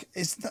ask,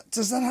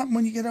 does that happen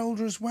when you get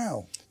older as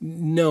well?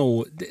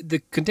 No.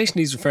 The condition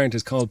he's referring to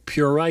is called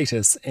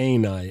pruritus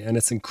ani, and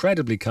it's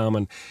incredibly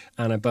common,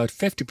 and about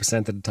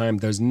 50% of the time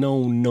there's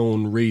no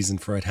known reason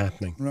for it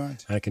happening.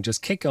 Right. And it can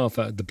just kick off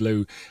out of the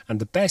blue, and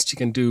the best you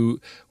can do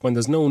when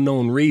there's no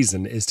known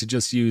reason is to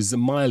just use a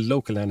mild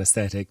local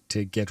anaesthetic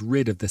to get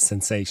rid of the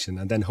sensation,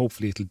 and then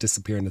hopefully it'll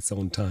disappear in its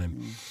own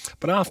time.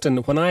 But often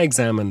when I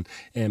examine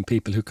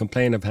people who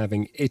complain of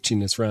having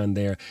itchiness around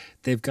there,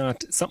 they've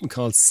got something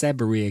called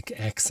seborrheic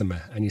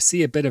eczema, and you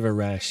see a bit of a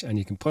rash and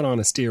you can put on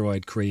a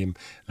steroid cream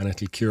and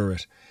it'll cure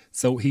it.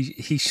 So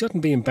he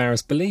shouldn't be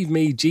embarrassed. Believe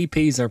me,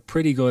 GPs are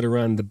pretty good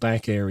around the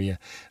back area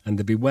and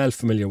they'll be well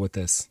familiar with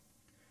this.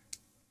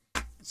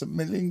 There's a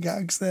million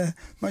gags there.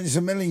 There's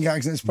a million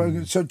gags in this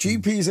program. So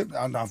GPs...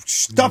 Oh, no,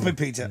 stop it,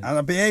 Peter. And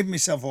I behave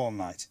myself all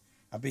night.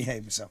 I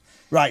behave myself.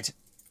 Right,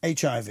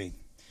 HIV.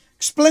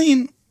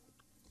 Explain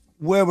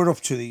where we're up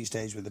to these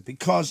days with it,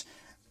 because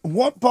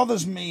what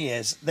bothers me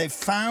is they've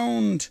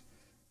found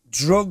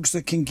drugs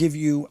that can give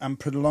you and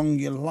prolong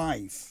your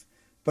life,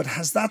 but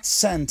has that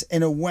sent,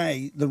 in a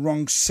way, the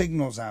wrong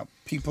signals out?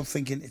 People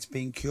thinking it's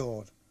being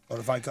cured. Or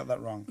have I got that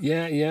wrong?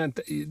 Yeah.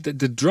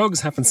 The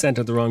drugs haven't sent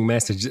out the wrong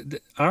message.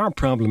 Our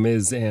problem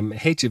is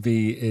HIV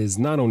is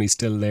not only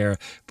still there,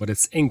 but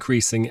it's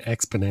increasing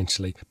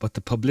exponentially. But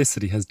the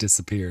publicity has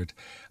disappeared.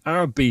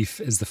 Our beef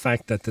is the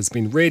fact that there's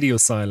been radio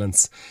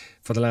silence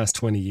for the last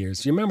 20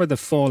 years. You remember the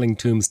Falling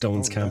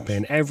Tombstones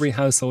campaign? Gosh. Every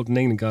household in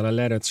England got a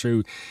letter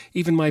through.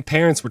 Even my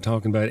parents were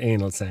talking about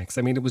anal sex.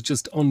 I mean, it was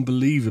just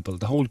unbelievable.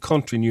 The whole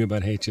country knew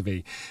about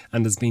HIV,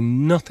 and there's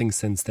been nothing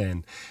since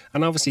then.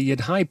 And obviously you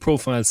had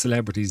high-profile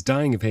celebrities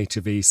dying of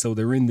HIV, so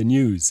they're in the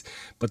news.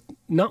 But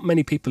not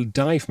many people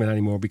die from it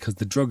anymore because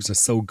the drugs are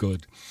so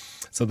good.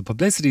 So the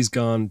publicity's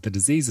gone, the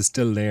disease is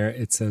still there,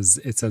 it's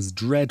as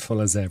dreadful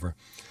as ever.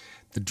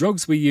 The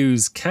drugs we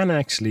use can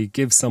actually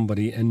give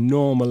somebody a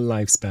normal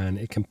lifespan.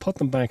 It can put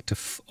them back to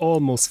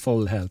almost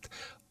full health,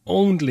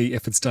 only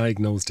if it's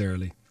diagnosed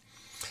early.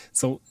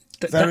 So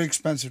very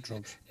expensive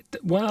drugs.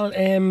 Well,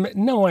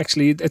 no,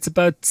 actually, it's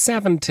about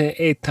 £7,000 to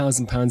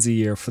 £8,000 a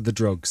year for the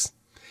drugs.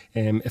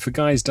 If a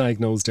guy's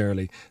diagnosed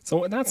early.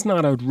 So that's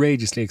not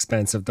outrageously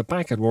expensive. They're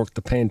back at work,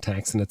 they're paying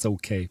tax, and it's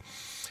okay.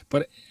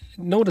 But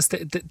notice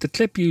the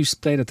clip you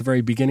played at the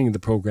very beginning of the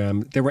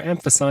programme, they were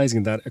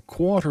emphasising that a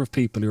quarter of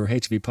people who are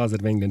HIV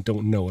positive in England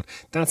don't know it.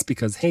 That's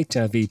because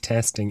HIV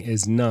testing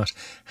is not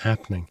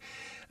happening.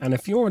 And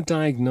if you're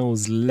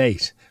diagnosed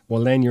late,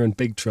 well, then you're in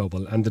big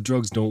trouble and the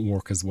drugs don't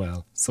work as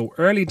well. So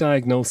early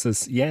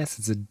diagnosis, yes,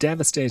 it's a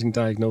devastating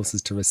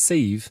diagnosis to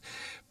receive,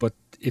 but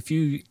if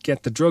you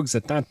get the drugs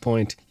at that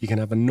point, you can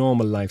have a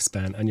normal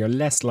lifespan and you're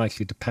less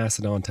likely to pass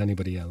it on to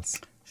anybody else.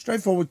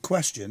 Straightforward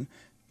question.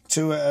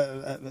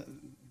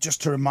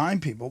 just to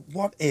remind people,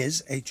 what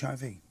is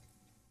HIV?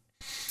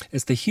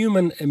 It's the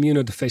human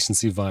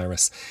immunodeficiency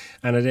virus,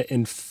 and it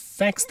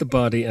infects the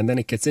body, and then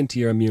it gets into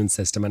your immune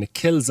system and it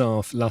kills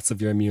off lots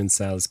of your immune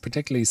cells,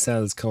 particularly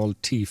cells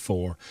called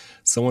T4.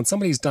 So when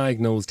somebody's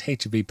diagnosed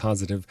HIV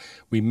positive,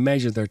 we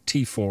measure their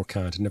T4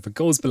 count, and if it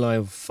goes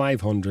below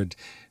 500,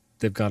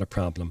 they've got a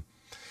problem.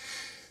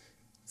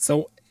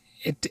 So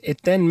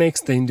it then makes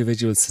the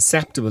individual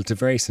susceptible to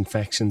various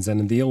infections,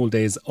 and in the old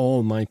days,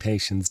 all my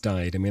patients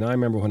died. I mean, I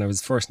remember when I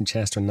was first in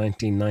Chester in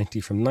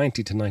 1990, from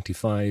 90 to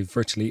 95,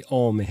 virtually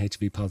all my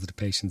HIV positive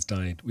patients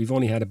died. We've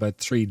only had about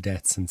 3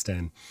 deaths since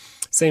then.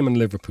 Same in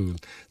Liverpool.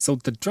 So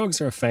the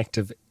drugs are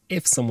effective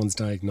if someone's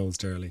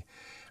diagnosed early.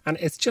 And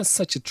it's just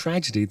such a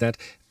tragedy that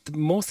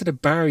most of the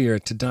barrier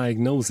to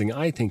diagnosing,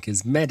 I think,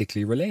 is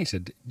medically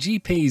related.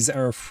 GPs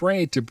are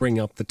afraid to bring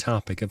up the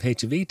topic of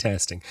HIV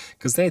testing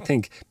because they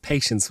think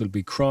patients will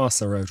be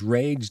cross or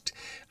outraged.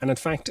 And in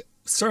fact,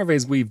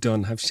 surveys we've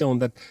done have shown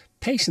that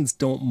patients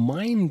don't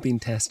mind being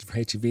tested for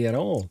HIV at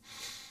all.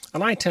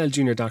 And I tell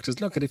junior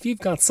doctors, look, if you've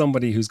got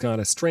somebody who's got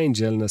a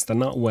strange illness, they're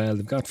not well,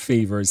 they've got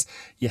fevers,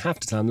 you have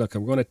to tell them, look,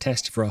 we're going to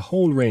test you for a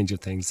whole range of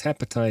things.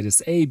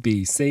 Hepatitis A,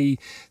 B, C,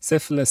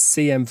 syphilis,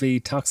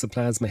 CMV,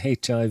 toxoplasma,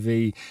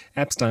 HIV,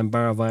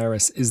 Epstein-Barr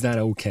virus. Is that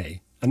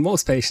okay? And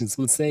most patients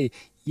will say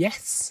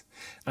yes.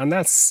 And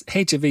that's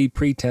HIV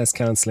pre-test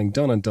counselling,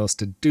 done and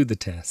dusted. Do the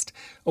test.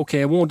 Okay,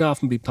 it won't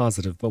often be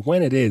positive, but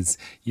when it is,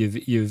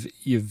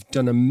 you've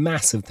done a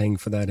massive thing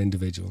for that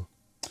individual.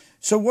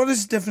 So what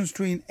is the difference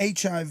between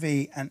HIV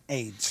and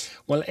AIDS?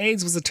 Well,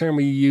 AIDS was a term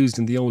we used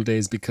in the old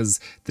days because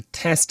the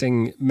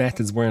testing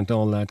methods weren't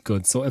all that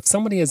good. So if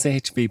somebody is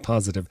HIV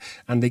positive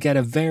and they get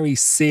a very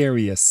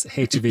serious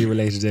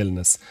HIV-related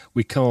illness,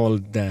 we call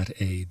that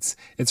AIDS.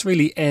 It's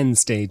really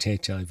end-stage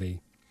HIV.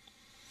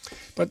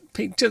 But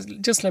Pete,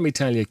 just let me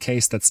tell you a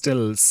case that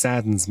still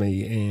saddens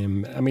me.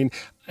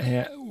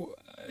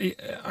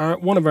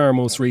 One of our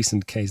most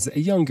recent cases, a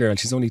young girl,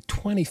 she's only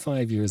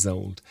 25 years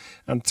old,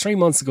 and 3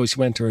 months ago she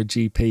went to her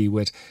GP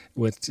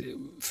with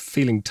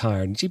feeling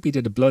tired. And GP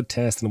did a blood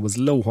test and it was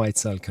low white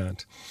cell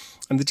count.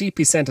 And the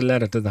GP sent a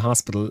letter to the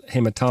hospital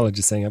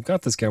hematologist saying, I've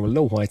got this girl with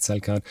low white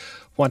cell count,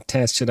 what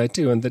test should I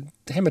do? And the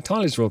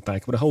hematologist wrote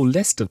back with a whole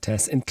list of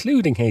tests,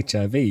 including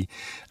HIV.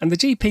 And the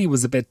GP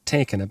was a bit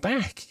taken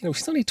aback.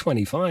 She's only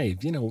 25,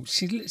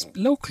 she's a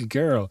local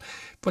girl.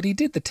 But he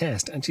did the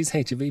test and she's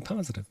HIV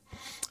positive.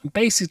 And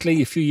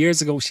basically, a few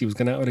years ago, she was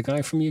going out with a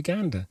guy from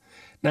Uganda.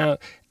 Now,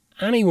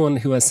 anyone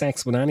who has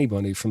sex with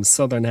anybody from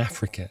southern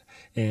Africa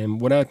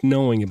without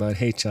knowing about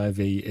HIV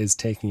is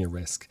taking a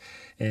risk.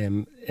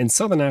 In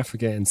southern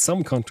Africa, in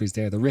some countries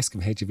there, the risk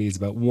of HIV is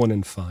about 1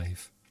 in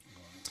 5.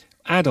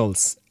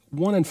 Adults,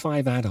 1 in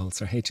 5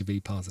 adults are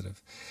HIV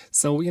positive.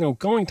 So,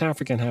 going to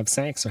Africa and have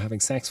sex or having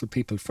sex with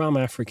people from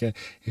Africa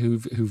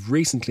who've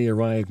recently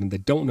arrived and they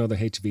don't know their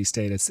HIV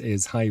status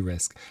is high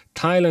risk.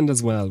 Thailand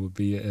as well would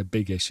be a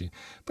big issue.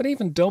 But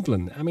even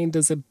Dublin,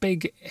 there's a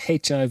big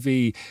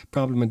HIV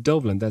problem in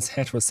Dublin that's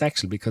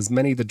heterosexual because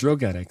many of the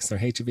drug addicts are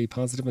HIV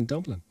positive in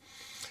Dublin.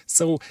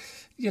 So,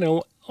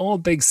 all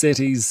big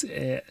cities,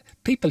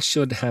 people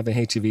should have a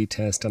HIV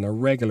test on a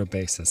regular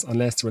basis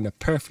unless they're in a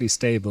perfectly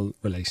stable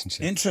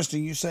relationship.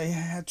 Interesting, you say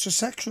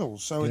heterosexual,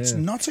 so it's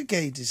not a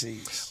gay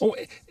disease. Oh,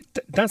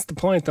 that's the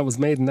point that was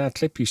made in that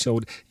clip you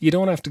showed. You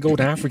don't have to go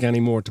to Africa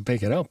anymore to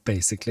pick it up,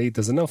 basically.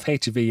 There's enough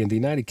HIV in the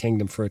United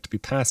Kingdom for it to be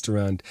passed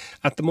around.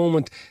 At the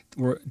moment,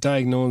 we're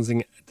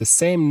diagnosing the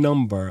same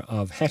number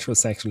of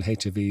heterosexual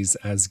HIVs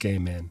as gay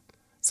men.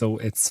 So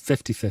it's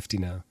 50-50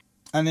 now.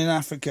 And in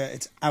Africa,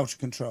 it's out of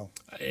control.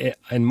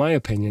 In my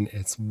opinion,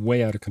 it's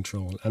way out of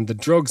control. And the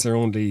drugs are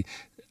only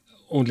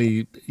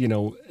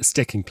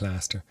sticking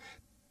plaster.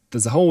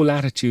 There's a whole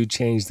attitude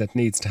change that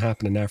needs to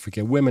happen in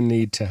Africa. Women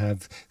need to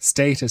have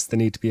status. They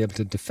need to be able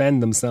to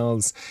defend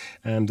themselves.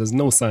 And there's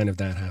no sign of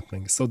that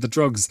happening. So the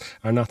drugs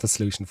are not the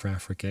solution for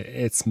Africa.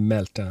 It's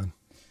meltdown.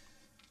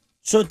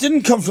 So it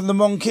didn't come from the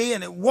monkey,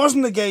 and it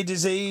wasn't a gay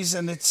disease,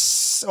 and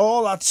it's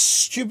all that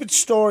stupid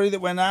story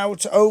that went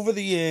out over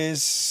the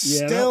years.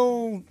 Yeah,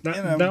 Still,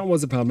 that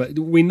was a problem.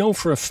 We know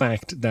for a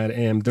fact that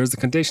there's a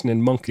condition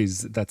in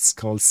monkeys that's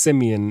called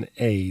simian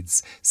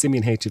AIDS,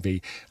 simian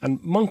HIV,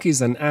 and monkeys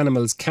and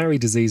animals carry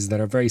diseases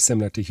that are very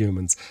similar to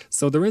humans.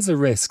 So there is a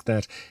risk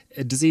that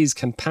a disease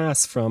can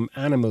pass from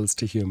animals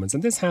to humans,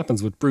 and this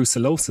happens with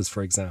brucellosis,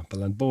 for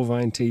example, and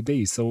bovine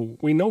TB. So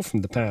we know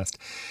from the past.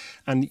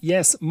 And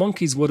yes,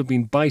 monkeys would have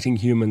been biting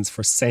humans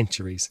for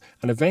centuries.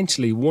 And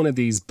eventually one of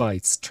these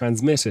bites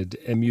transmitted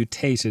a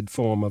mutated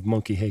form of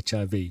monkey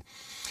HIV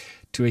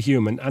to a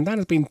human. And that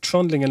has been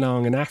trundling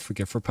along in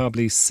Africa for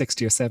probably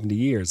 60 or 70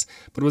 years.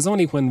 But it was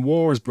only when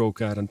wars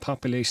broke out and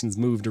populations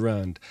moved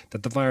around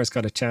that the virus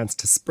got a chance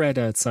to spread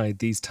outside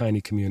these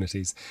tiny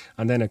communities.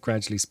 And then it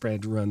gradually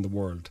spread around the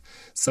world.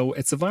 So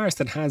it's a virus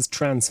that has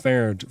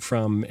transferred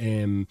from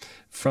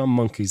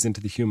monkeys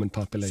into the human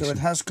population. So it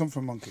has come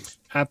from monkeys?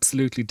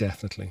 Absolutely,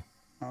 definitely.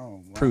 Oh,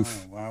 wow,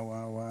 Proof.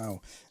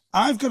 Wow.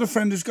 I've got a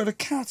friend who's got a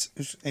cat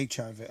who's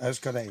has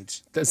got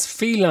AIDS. There's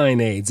feline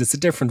AIDS. It's a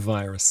different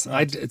virus.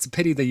 Right. It's a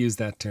pity they use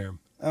that term.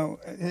 Oh,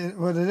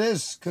 well, it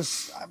is,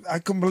 because I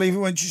couldn't believe it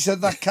when she said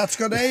that cat's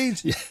got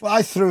AIDS. Yeah. Well,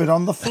 I threw it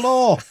on the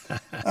floor.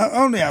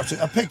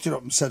 I picked it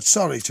up and said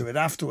sorry to it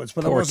afterwards,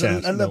 but I was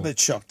a little bit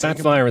shocked. That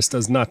virus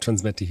does not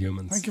transmit to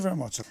humans. Thank you very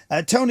much.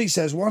 Tony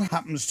says, what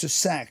happens to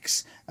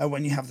sex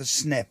when you have the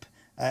snip?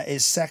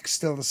 Is sex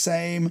still the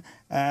same?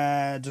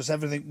 Does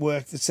everything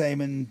work the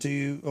same, and do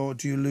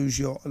you lose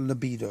your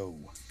libido?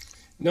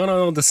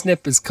 No. The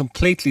snip is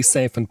completely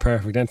safe and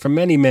perfect. And for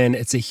many men,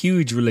 it's a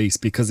huge release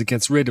because it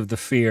gets rid of the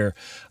fear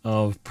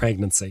of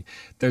pregnancy.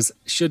 There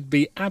should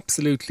be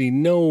absolutely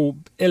no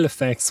ill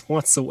effects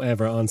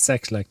whatsoever on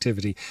sexual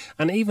activity.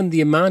 And even the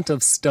amount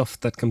of stuff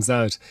that comes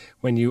out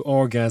when you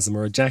orgasm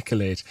or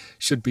ejaculate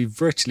should be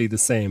virtually the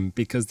same,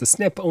 because the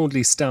snip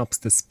only stops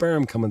the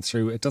sperm coming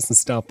through. It doesn't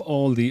stop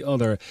all the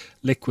other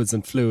liquids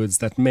and fluids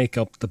that make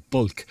up the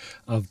bulk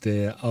of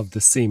the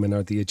semen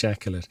or the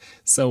ejaculate.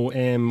 So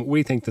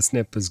we think the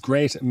snip is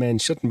great. Men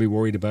shouldn't be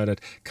worried about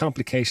it.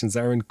 Complications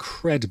are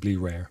incredibly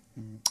rare.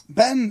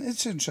 Ben,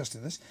 it's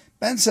interesting this.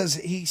 Ben says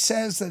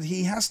that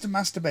he has to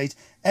masturbate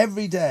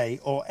every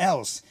day or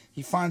else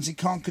he finds he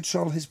can't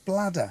control his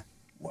bladder.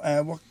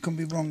 What can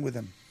be wrong with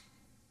him?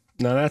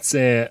 Now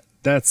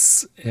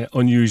that's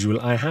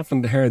unusual. I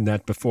haven't heard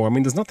that before. I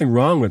mean, there's nothing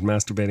wrong with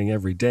masturbating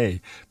every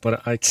day,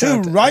 but I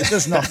can't. Too right,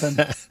 there's nothing.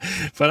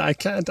 But I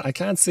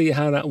can't see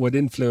how that would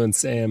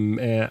influence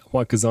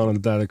what goes on in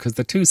the bladder, because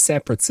they're two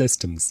separate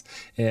systems.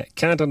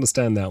 Can't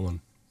understand that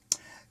one.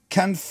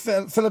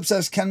 Philip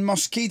says, can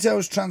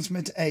mosquitoes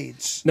transmit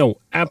AIDS? No,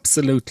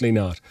 absolutely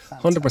not.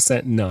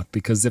 100% not,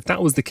 because if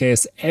that was the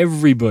case,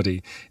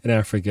 everybody in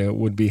Africa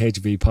would be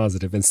HIV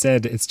positive.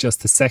 Instead, it's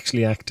just the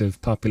sexually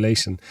active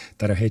population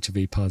that are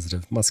HIV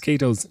positive.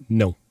 Mosquitoes,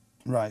 no.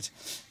 Right.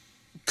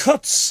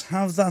 Cuts,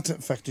 how has that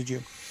affected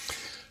you?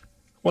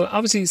 Well,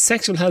 obviously,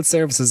 sexual health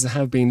services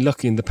have been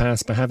lucky in the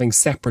past by having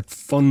separate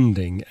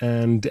funding,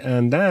 and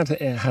that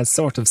has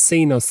sort of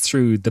seen us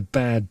through the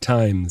bad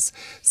times.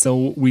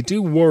 So we do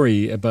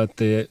worry about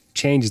the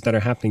changes that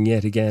are happening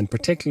yet again,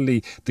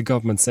 particularly the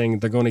government saying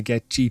they're going to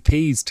get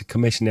GPs to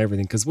commission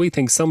everything, because we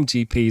think some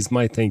GPs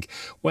might think,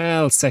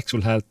 well,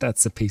 sexual health,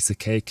 that's a piece of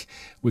cake.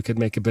 We could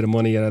make a bit of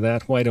money out of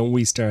that. Why don't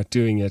we start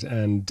doing it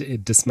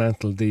and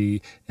dismantle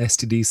the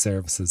STD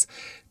services?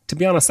 To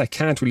be honest, I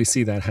can't really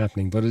see that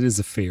happening, but it is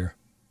a fear.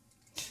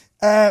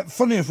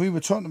 Funny if we were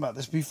talking about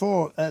this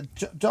before.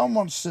 Don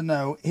wants to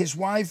know, his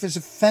wife is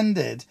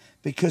offended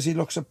because he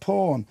looks at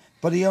porn,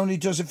 but he only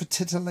does it for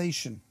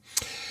titillation.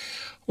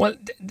 Well,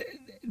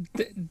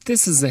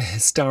 this is a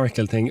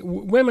historical thing.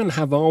 Women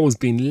have always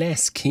been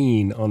less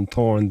keen on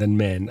porn than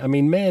men. I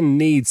mean, men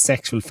need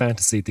sexual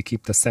fantasy to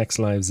keep their sex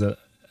lives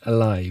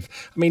alive.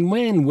 I mean,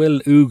 men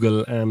will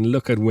oogle and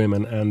look at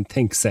women and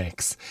think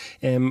sex.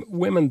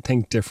 Women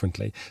think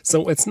differently.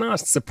 So it's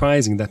not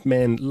surprising that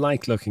men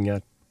like looking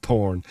at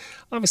porn,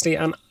 obviously,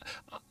 and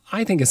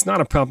I think it's not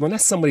a problem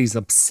unless somebody's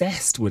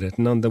obsessed with it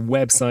and on the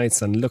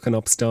websites and looking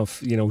up stuff,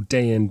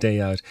 day in,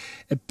 day out.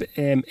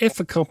 If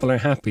a couple are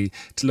happy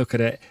to look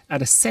at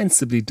a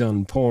sensibly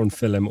done porn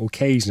film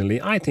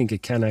occasionally, I think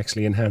it can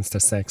actually enhance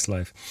their sex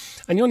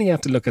life. And you only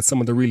have to look at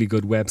some of the really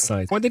good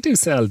websites where they do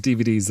sell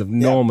DVDs of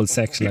normal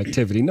sexual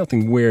activity,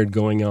 nothing weird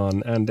going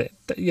on, and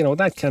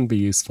that can be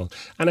useful.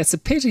 And it's a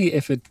pity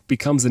if it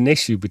becomes an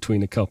issue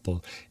between a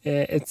couple.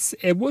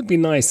 It would be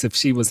nice if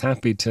she was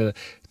happy to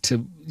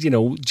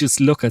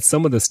just look at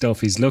some of the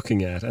stuff he's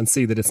looking at and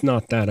see that it's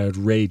not that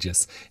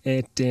outrageous.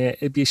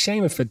 It'd be a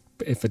shame if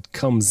it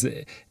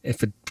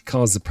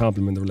causes a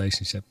problem in the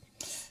relationship.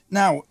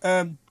 Now,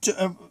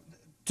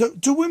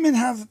 do women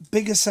have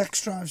bigger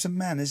sex drives than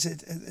men?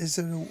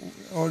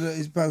 Or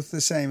is both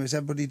the same? Is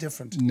everybody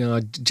different?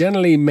 No,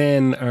 generally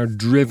men are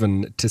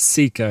driven to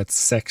seek out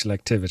sexual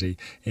activity.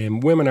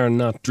 Women are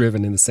not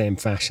driven in the same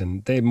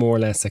fashion. They more or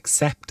less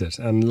accept it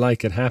and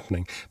like it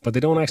happening, but they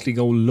don't actually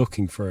go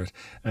looking for it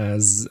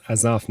as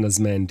often as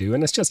men do,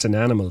 and it's just an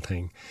animal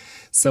thing.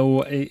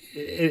 So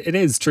it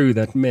is true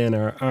that men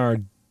are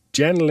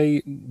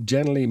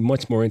generally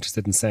much more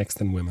interested in sex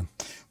than women.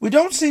 We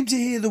don't seem to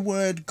hear the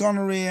word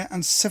gonorrhea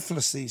and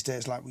syphilis these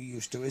days like we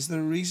used to. Is there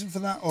a reason for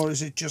that, or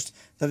is it just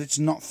that it's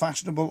not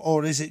fashionable,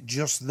 or is it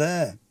just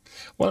there?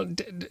 Well,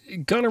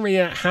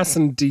 gonorrhea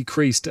hasn't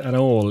decreased at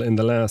all in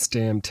the last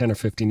 10 or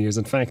 15 years.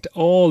 In fact,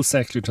 all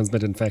sexually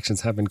transmitted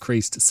infections have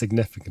increased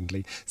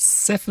significantly.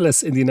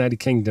 Syphilis in the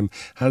United Kingdom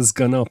has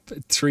gone up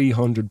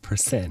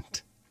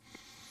 300%.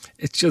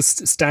 It's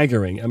just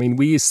staggering. I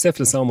mean,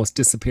 syphilis almost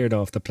disappeared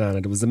off the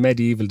planet. It was a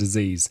medieval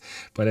disease,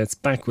 but it's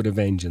back with a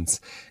vengeance.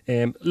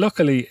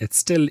 Luckily, it's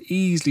still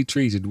easily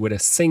treated with a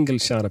single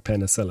shot of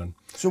penicillin.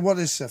 So what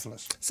is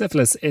syphilis?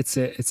 Syphilis, it's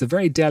a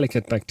very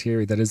delicate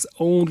bacteria that is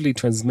only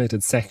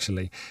transmitted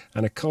sexually,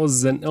 and it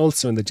causes an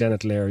ulcer in the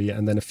genital area,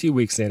 and then a few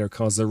weeks later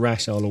causes a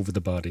rash all over the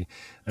body.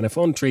 And if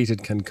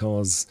untreated, can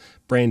cause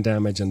brain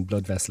damage and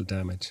blood vessel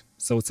damage.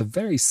 So it's a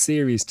very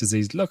serious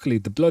disease. Luckily,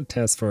 the blood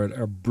tests for it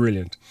are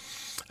brilliant.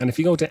 And if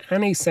you go to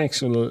any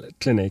sexual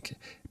clinic,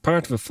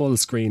 part of a full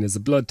screen is a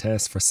blood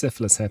test for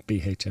syphilis, Hep B,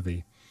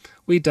 HIV.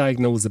 We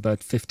diagnose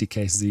about 50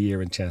 cases a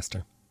year in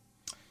Chester.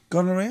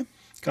 Gonorrhea?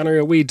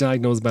 Gonorrhea, we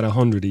diagnose about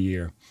 100 a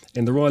year.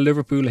 In the Royal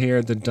Liverpool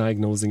here, they're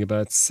diagnosing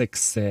about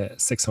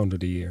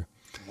 600 a year.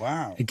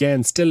 Wow.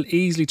 Again, still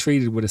easily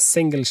treated with a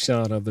single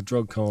shot of a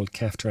drug called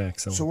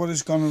ceftriaxone. So what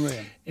is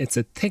gonorrhea? It's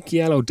a thick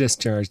yellow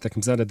discharge that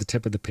comes out at the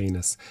tip of the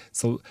penis.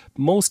 So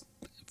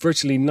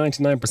virtually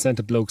 99%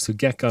 of blokes who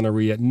get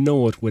gonorrhea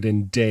know it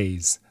within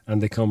days,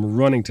 and they come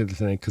running to the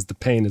clinic because the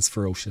pain is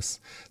ferocious.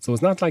 So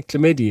it's not like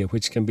chlamydia,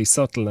 which can be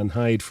subtle and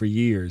hide for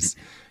years.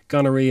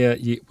 Gonorrhea,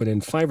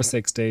 within 5 or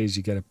 6 days,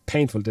 you get a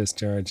painful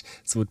discharge,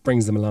 so it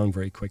brings them along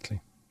very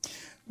quickly.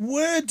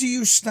 Where do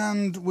you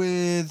stand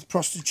with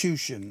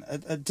prostitution?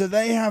 Do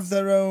they have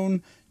their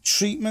own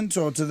treatment,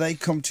 or do they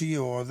come to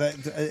you, or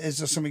is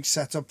there something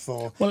set up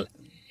for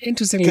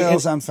interestingly,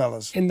 girls and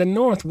fellas? In the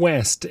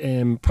Northwest,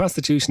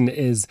 prostitution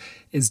is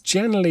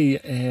generally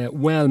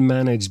well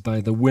managed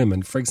by the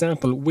women. For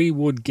example, we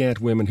would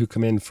get women who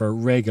come in for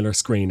regular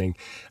screening,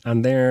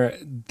 and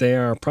they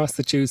are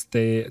prostitutes.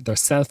 They're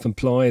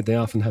self-employed. They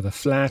often have a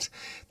flat.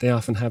 They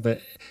often have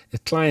a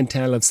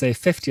clientele of, say,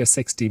 50 or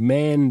 60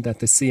 men that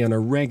they see on a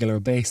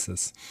regular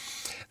basis.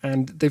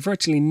 And they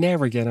virtually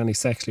never get any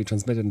sexually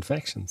transmitted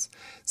infections.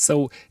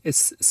 So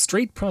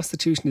street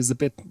prostitution is a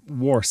bit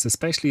worse,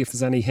 especially if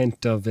there's any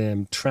hint of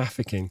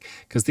trafficking,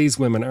 because these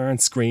women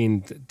aren't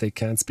screened, they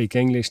can't speak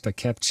English, they're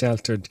kept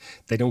sheltered,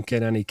 they don't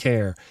get any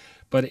care.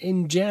 But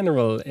in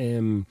general,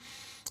 the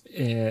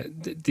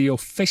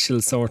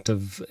official sort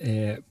of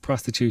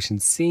prostitution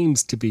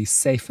seems to be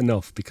safe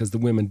enough because the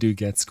women do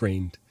get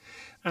screened.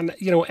 And,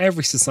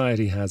 every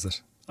society has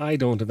it. I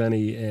don't have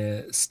any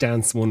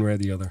stance one way or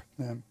the other.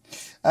 Yeah.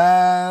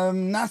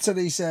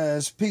 Natalie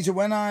says, Peter,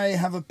 when I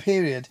have a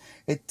period,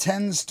 it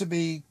tends to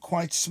be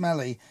quite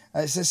smelly.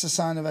 Is this a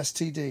sign of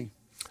STD?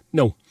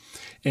 No.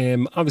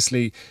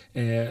 Obviously,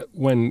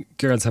 when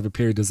girls have a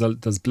period,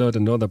 there's blood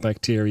and other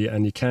bacteria,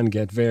 and you can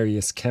get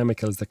various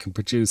chemicals that can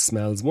produce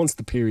smells. Once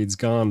the period's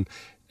gone,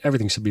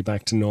 everything should be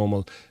back to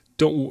normal.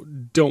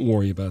 Don't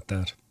worry about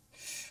that.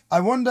 I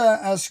wonder,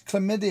 as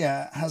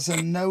chlamydia has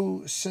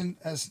no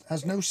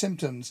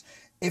symptoms,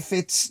 if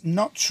it's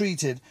not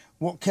treated,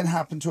 what can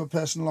happen to a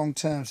person long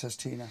term, says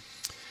Tina.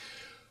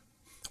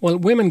 Well,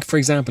 women, for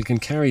example, can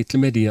carry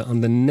chlamydia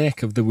on the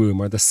neck of the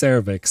womb or the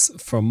cervix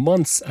for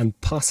months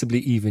and possibly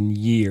even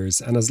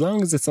years. And as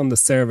long as it's on the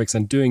cervix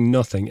and doing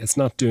nothing, it's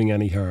not doing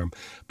any harm.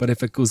 But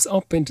if it goes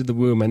up into the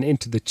womb and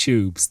into the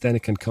tubes, then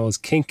it can cause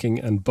kinking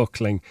and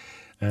buckling,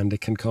 and it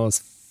can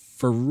cause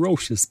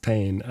ferocious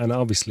pain, and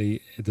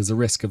obviously there's a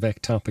risk of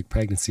ectopic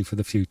pregnancy for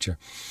the future.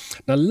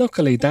 Now,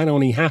 luckily, that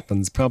only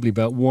happens probably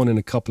about 1 in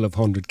a couple of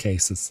 100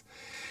 cases.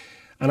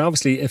 And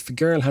obviously, if a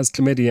girl has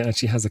chlamydia and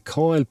she has a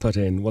coil put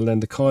in, well, then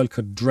the coil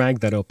could drag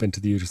that up into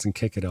the uterus and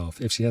kick it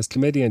off. If she has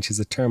chlamydia and she's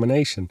a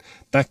termination,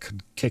 that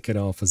could kick it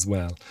off as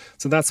well.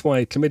 So that's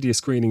why chlamydia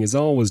screening is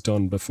always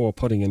done before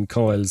putting in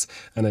coils,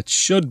 and it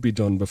should be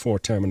done before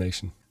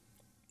termination.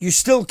 You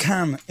still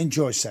can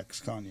enjoy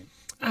sex, can't you?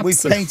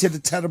 Absolutely. We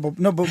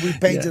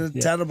painted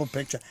a terrible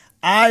picture.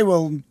 I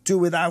will do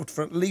without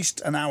for at least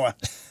an hour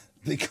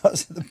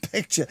because of the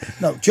picture.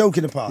 No,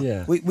 joking apart.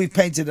 Yeah. We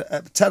painted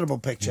a terrible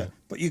picture,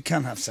 but you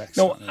can have sex.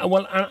 No,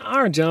 well,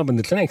 our job in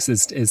the clinics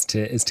is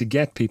to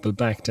get people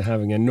back to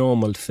having a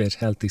normal, fit,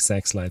 healthy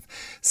sex life.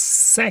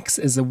 Sex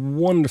is a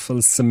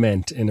wonderful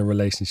cement in a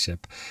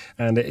relationship,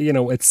 and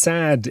it's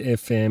sad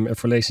if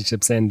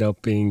relationships end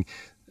up being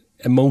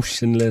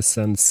emotionless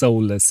and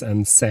soulless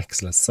and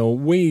sexless. So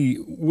we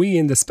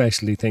in the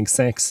specialty think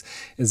sex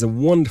is a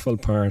wonderful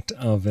part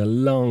of a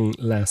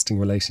long-lasting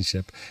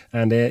relationship,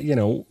 and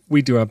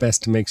we do our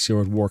best to make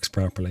sure it works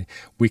properly.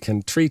 We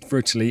can treat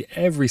virtually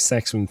every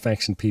sexual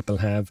infection people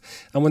have,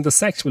 and when the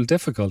sexual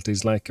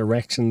difficulties like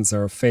erections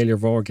or failure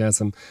of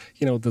orgasm,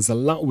 there's a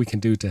lot we can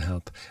do to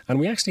help, and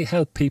we actually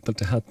help people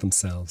to help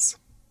themselves.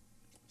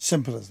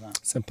 Simple as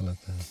that. Simple as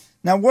that.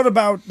 Now, what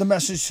about the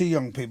message to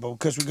young people?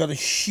 Because we've got a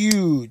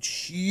huge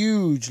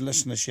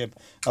listenership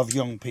of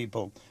young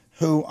people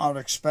who are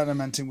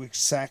experimenting with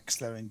sex.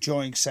 They're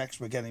enjoying sex.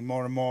 We're getting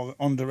more and more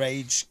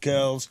underage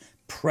girls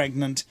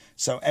pregnant.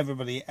 So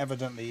everybody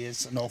evidently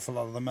is, an awful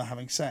lot of them are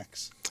having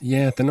sex.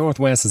 Yeah, the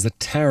Northwest is a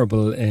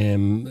terrible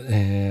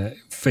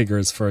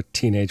figures for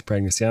teenage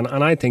pregnancy. And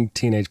I think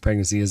teenage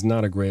pregnancy is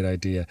not a great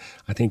idea.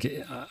 I think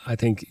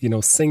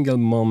single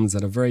mums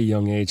at a very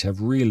young age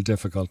have real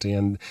difficulty,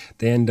 and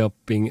they end up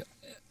being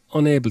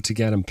unable to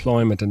get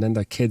employment, and then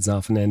their kids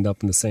often end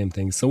up in the same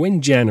thing. So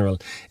in general,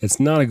 it's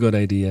not a good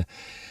idea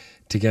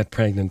to get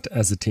pregnant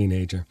as a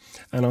teenager.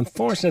 And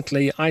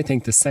unfortunately, I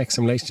think the sex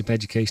and relationship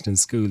education in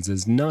schools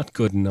is not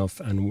good enough,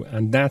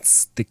 and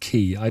that's the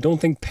key. I don't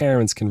think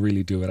parents can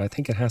really do it. I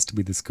think it has to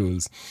be the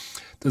schools.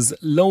 There's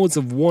loads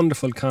of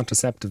wonderful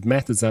contraceptive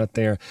methods out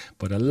there,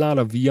 but a lot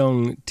of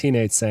young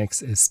teenage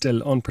sex is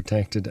still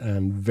unprotected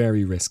and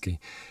very risky.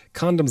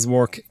 Condoms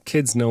work.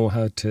 Kids know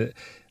how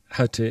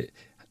to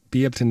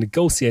be able to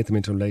negotiate them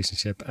into a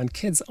relationship. And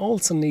kids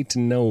also need to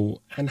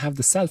know and have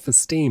the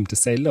self-esteem to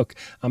say, look,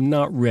 I'm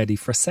not ready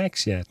for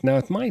sex yet. Now,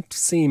 it might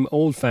seem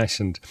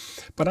old-fashioned,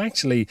 but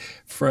actually,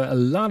 for a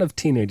lot of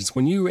teenagers,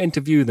 when you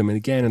interview them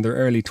again in their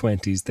early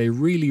 20s, they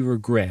really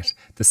regret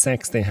the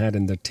sex they had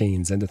in their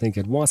teens, and they think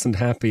it wasn't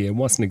happy, it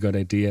wasn't a good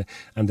idea,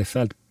 and they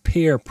felt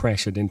peer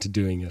pressured into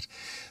doing it.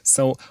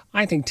 So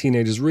I think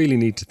teenagers really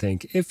need to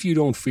think, if you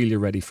don't feel you're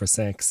ready for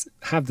sex,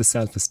 have the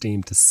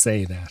self-esteem to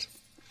say that.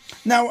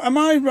 Now, am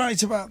I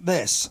right about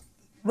this?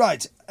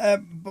 Right,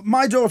 but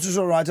my daughter's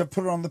all right, I've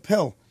put her on the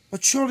pill.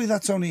 But surely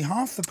that's only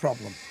half the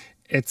problem.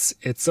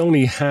 It's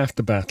only half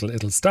the battle.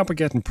 It'll stop her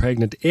getting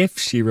pregnant if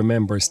she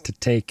remembers to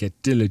take it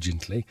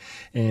diligently.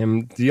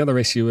 The other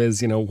issue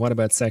is, what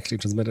about sexually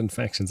transmitted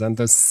infections? And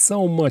there's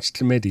so much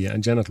chlamydia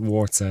and genital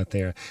warts out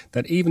there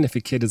that even if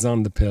a kid is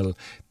on the pill,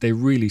 they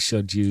really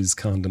should use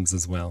condoms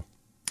as well.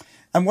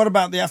 And what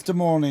about the after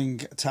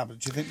morning tablet?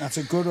 Do you think that's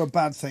a good or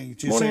bad thing?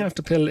 Morning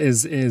after pill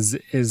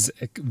is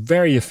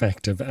very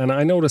effective. And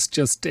I noticed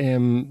just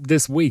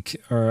this week,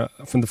 or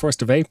from the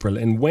 1st of April,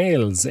 in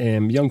Wales,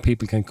 young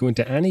people can go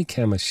into any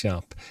chemist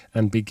shop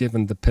and be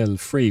given the pill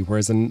free,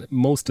 whereas in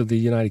most of the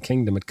United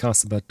Kingdom it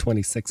costs about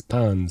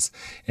 £26.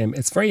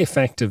 It's very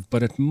effective,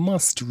 but it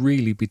must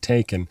really be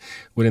taken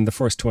within the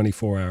first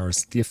 24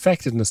 hours. The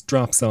effectiveness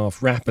drops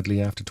off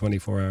rapidly after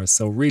 24 hours,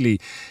 so really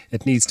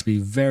it needs to be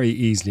very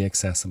easily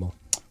accessible.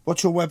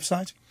 What's your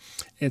website?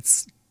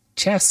 It's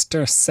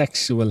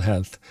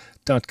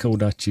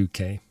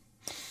chestersexualhealth.co.uk.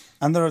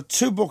 And there are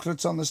 2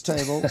 booklets on this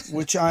table,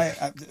 which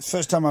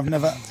first time I've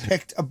never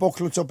picked a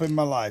booklet up in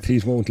my life.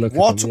 Pete won't look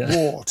What at them.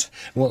 Yeah. wart?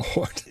 What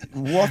wart?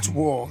 What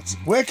wart?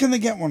 Where can they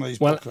get one of these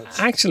booklets?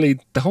 Well,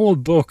 actually, the whole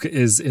book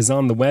is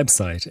on the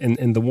website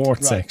in the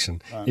wart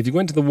section. Right. If you go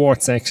into the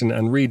wart section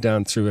and read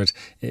down through it,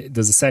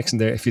 there's a section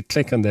there. If you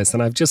click on this,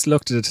 and I've just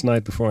looked at it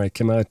tonight before I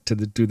came out to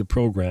do the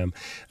programme,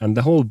 and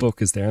the whole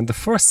book is there. And the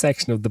first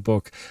section of the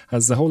book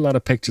has a whole lot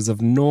of pictures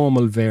of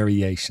normal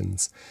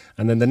variations.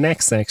 And then the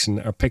next section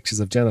are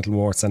pictures of genital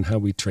warts and how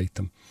we treat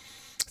them.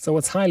 So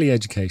it's highly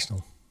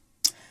educational.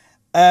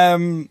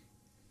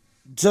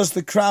 Does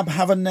the crab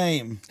have a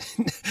name?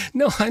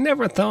 No, I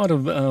never thought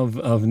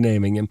of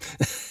naming him.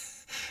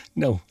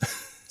 No.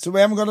 So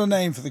we haven't got a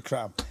name for the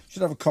crab.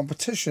 Should have a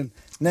competition.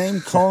 Name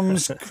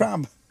Colm's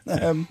crab.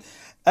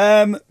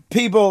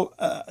 People,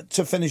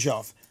 to finish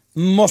off,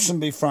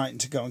 mustn't be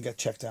frightened to go and get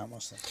checked out,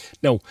 must they?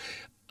 No.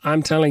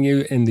 I'm telling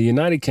you, in the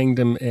United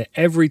Kingdom,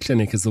 every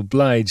clinic is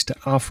obliged to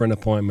offer an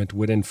appointment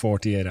within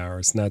 48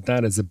 hours. Now,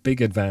 that is a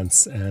big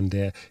advance,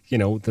 and,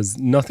 there's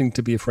nothing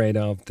to be afraid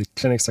of. The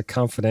clinics are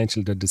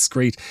confidential, they're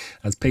discreet.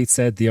 As Pete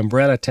said, the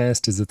umbrella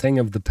test is a thing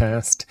of the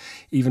past.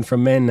 Even for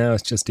men now,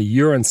 it's just a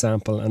urine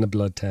sample and a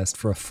blood test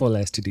for a full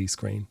STD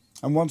screen.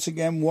 And once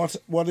again, what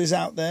is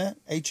out there?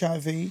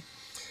 HIV?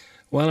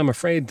 Well, I'm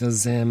afraid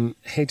there's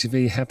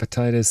HIV,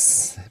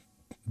 hepatitis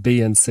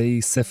B and C,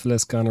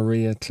 syphilis,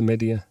 gonorrhea,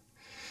 chlamydia,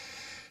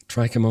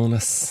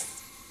 trichomonas.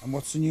 And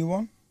what's the new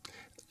one?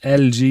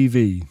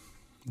 LGV.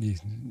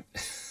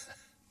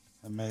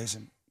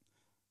 Amazing.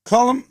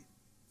 Colm,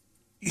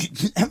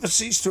 you never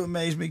cease to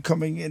amaze me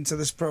coming into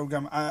this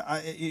programme.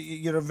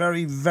 You're a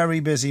very, very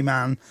busy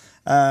man.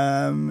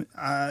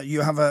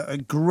 You have a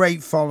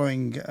great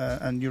following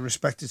and you're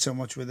respected so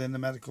much within the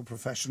medical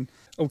profession.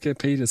 Okay,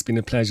 Pete, it's been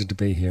a pleasure to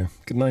be here.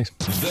 Good night.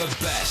 The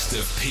best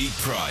of Pete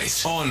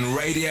Price on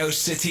Radio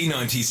City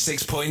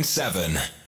 96.7.